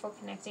been wonderful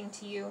connecting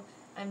to you.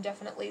 I'm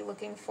definitely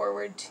looking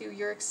forward to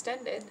your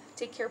extended.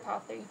 Take care, Pile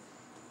 3.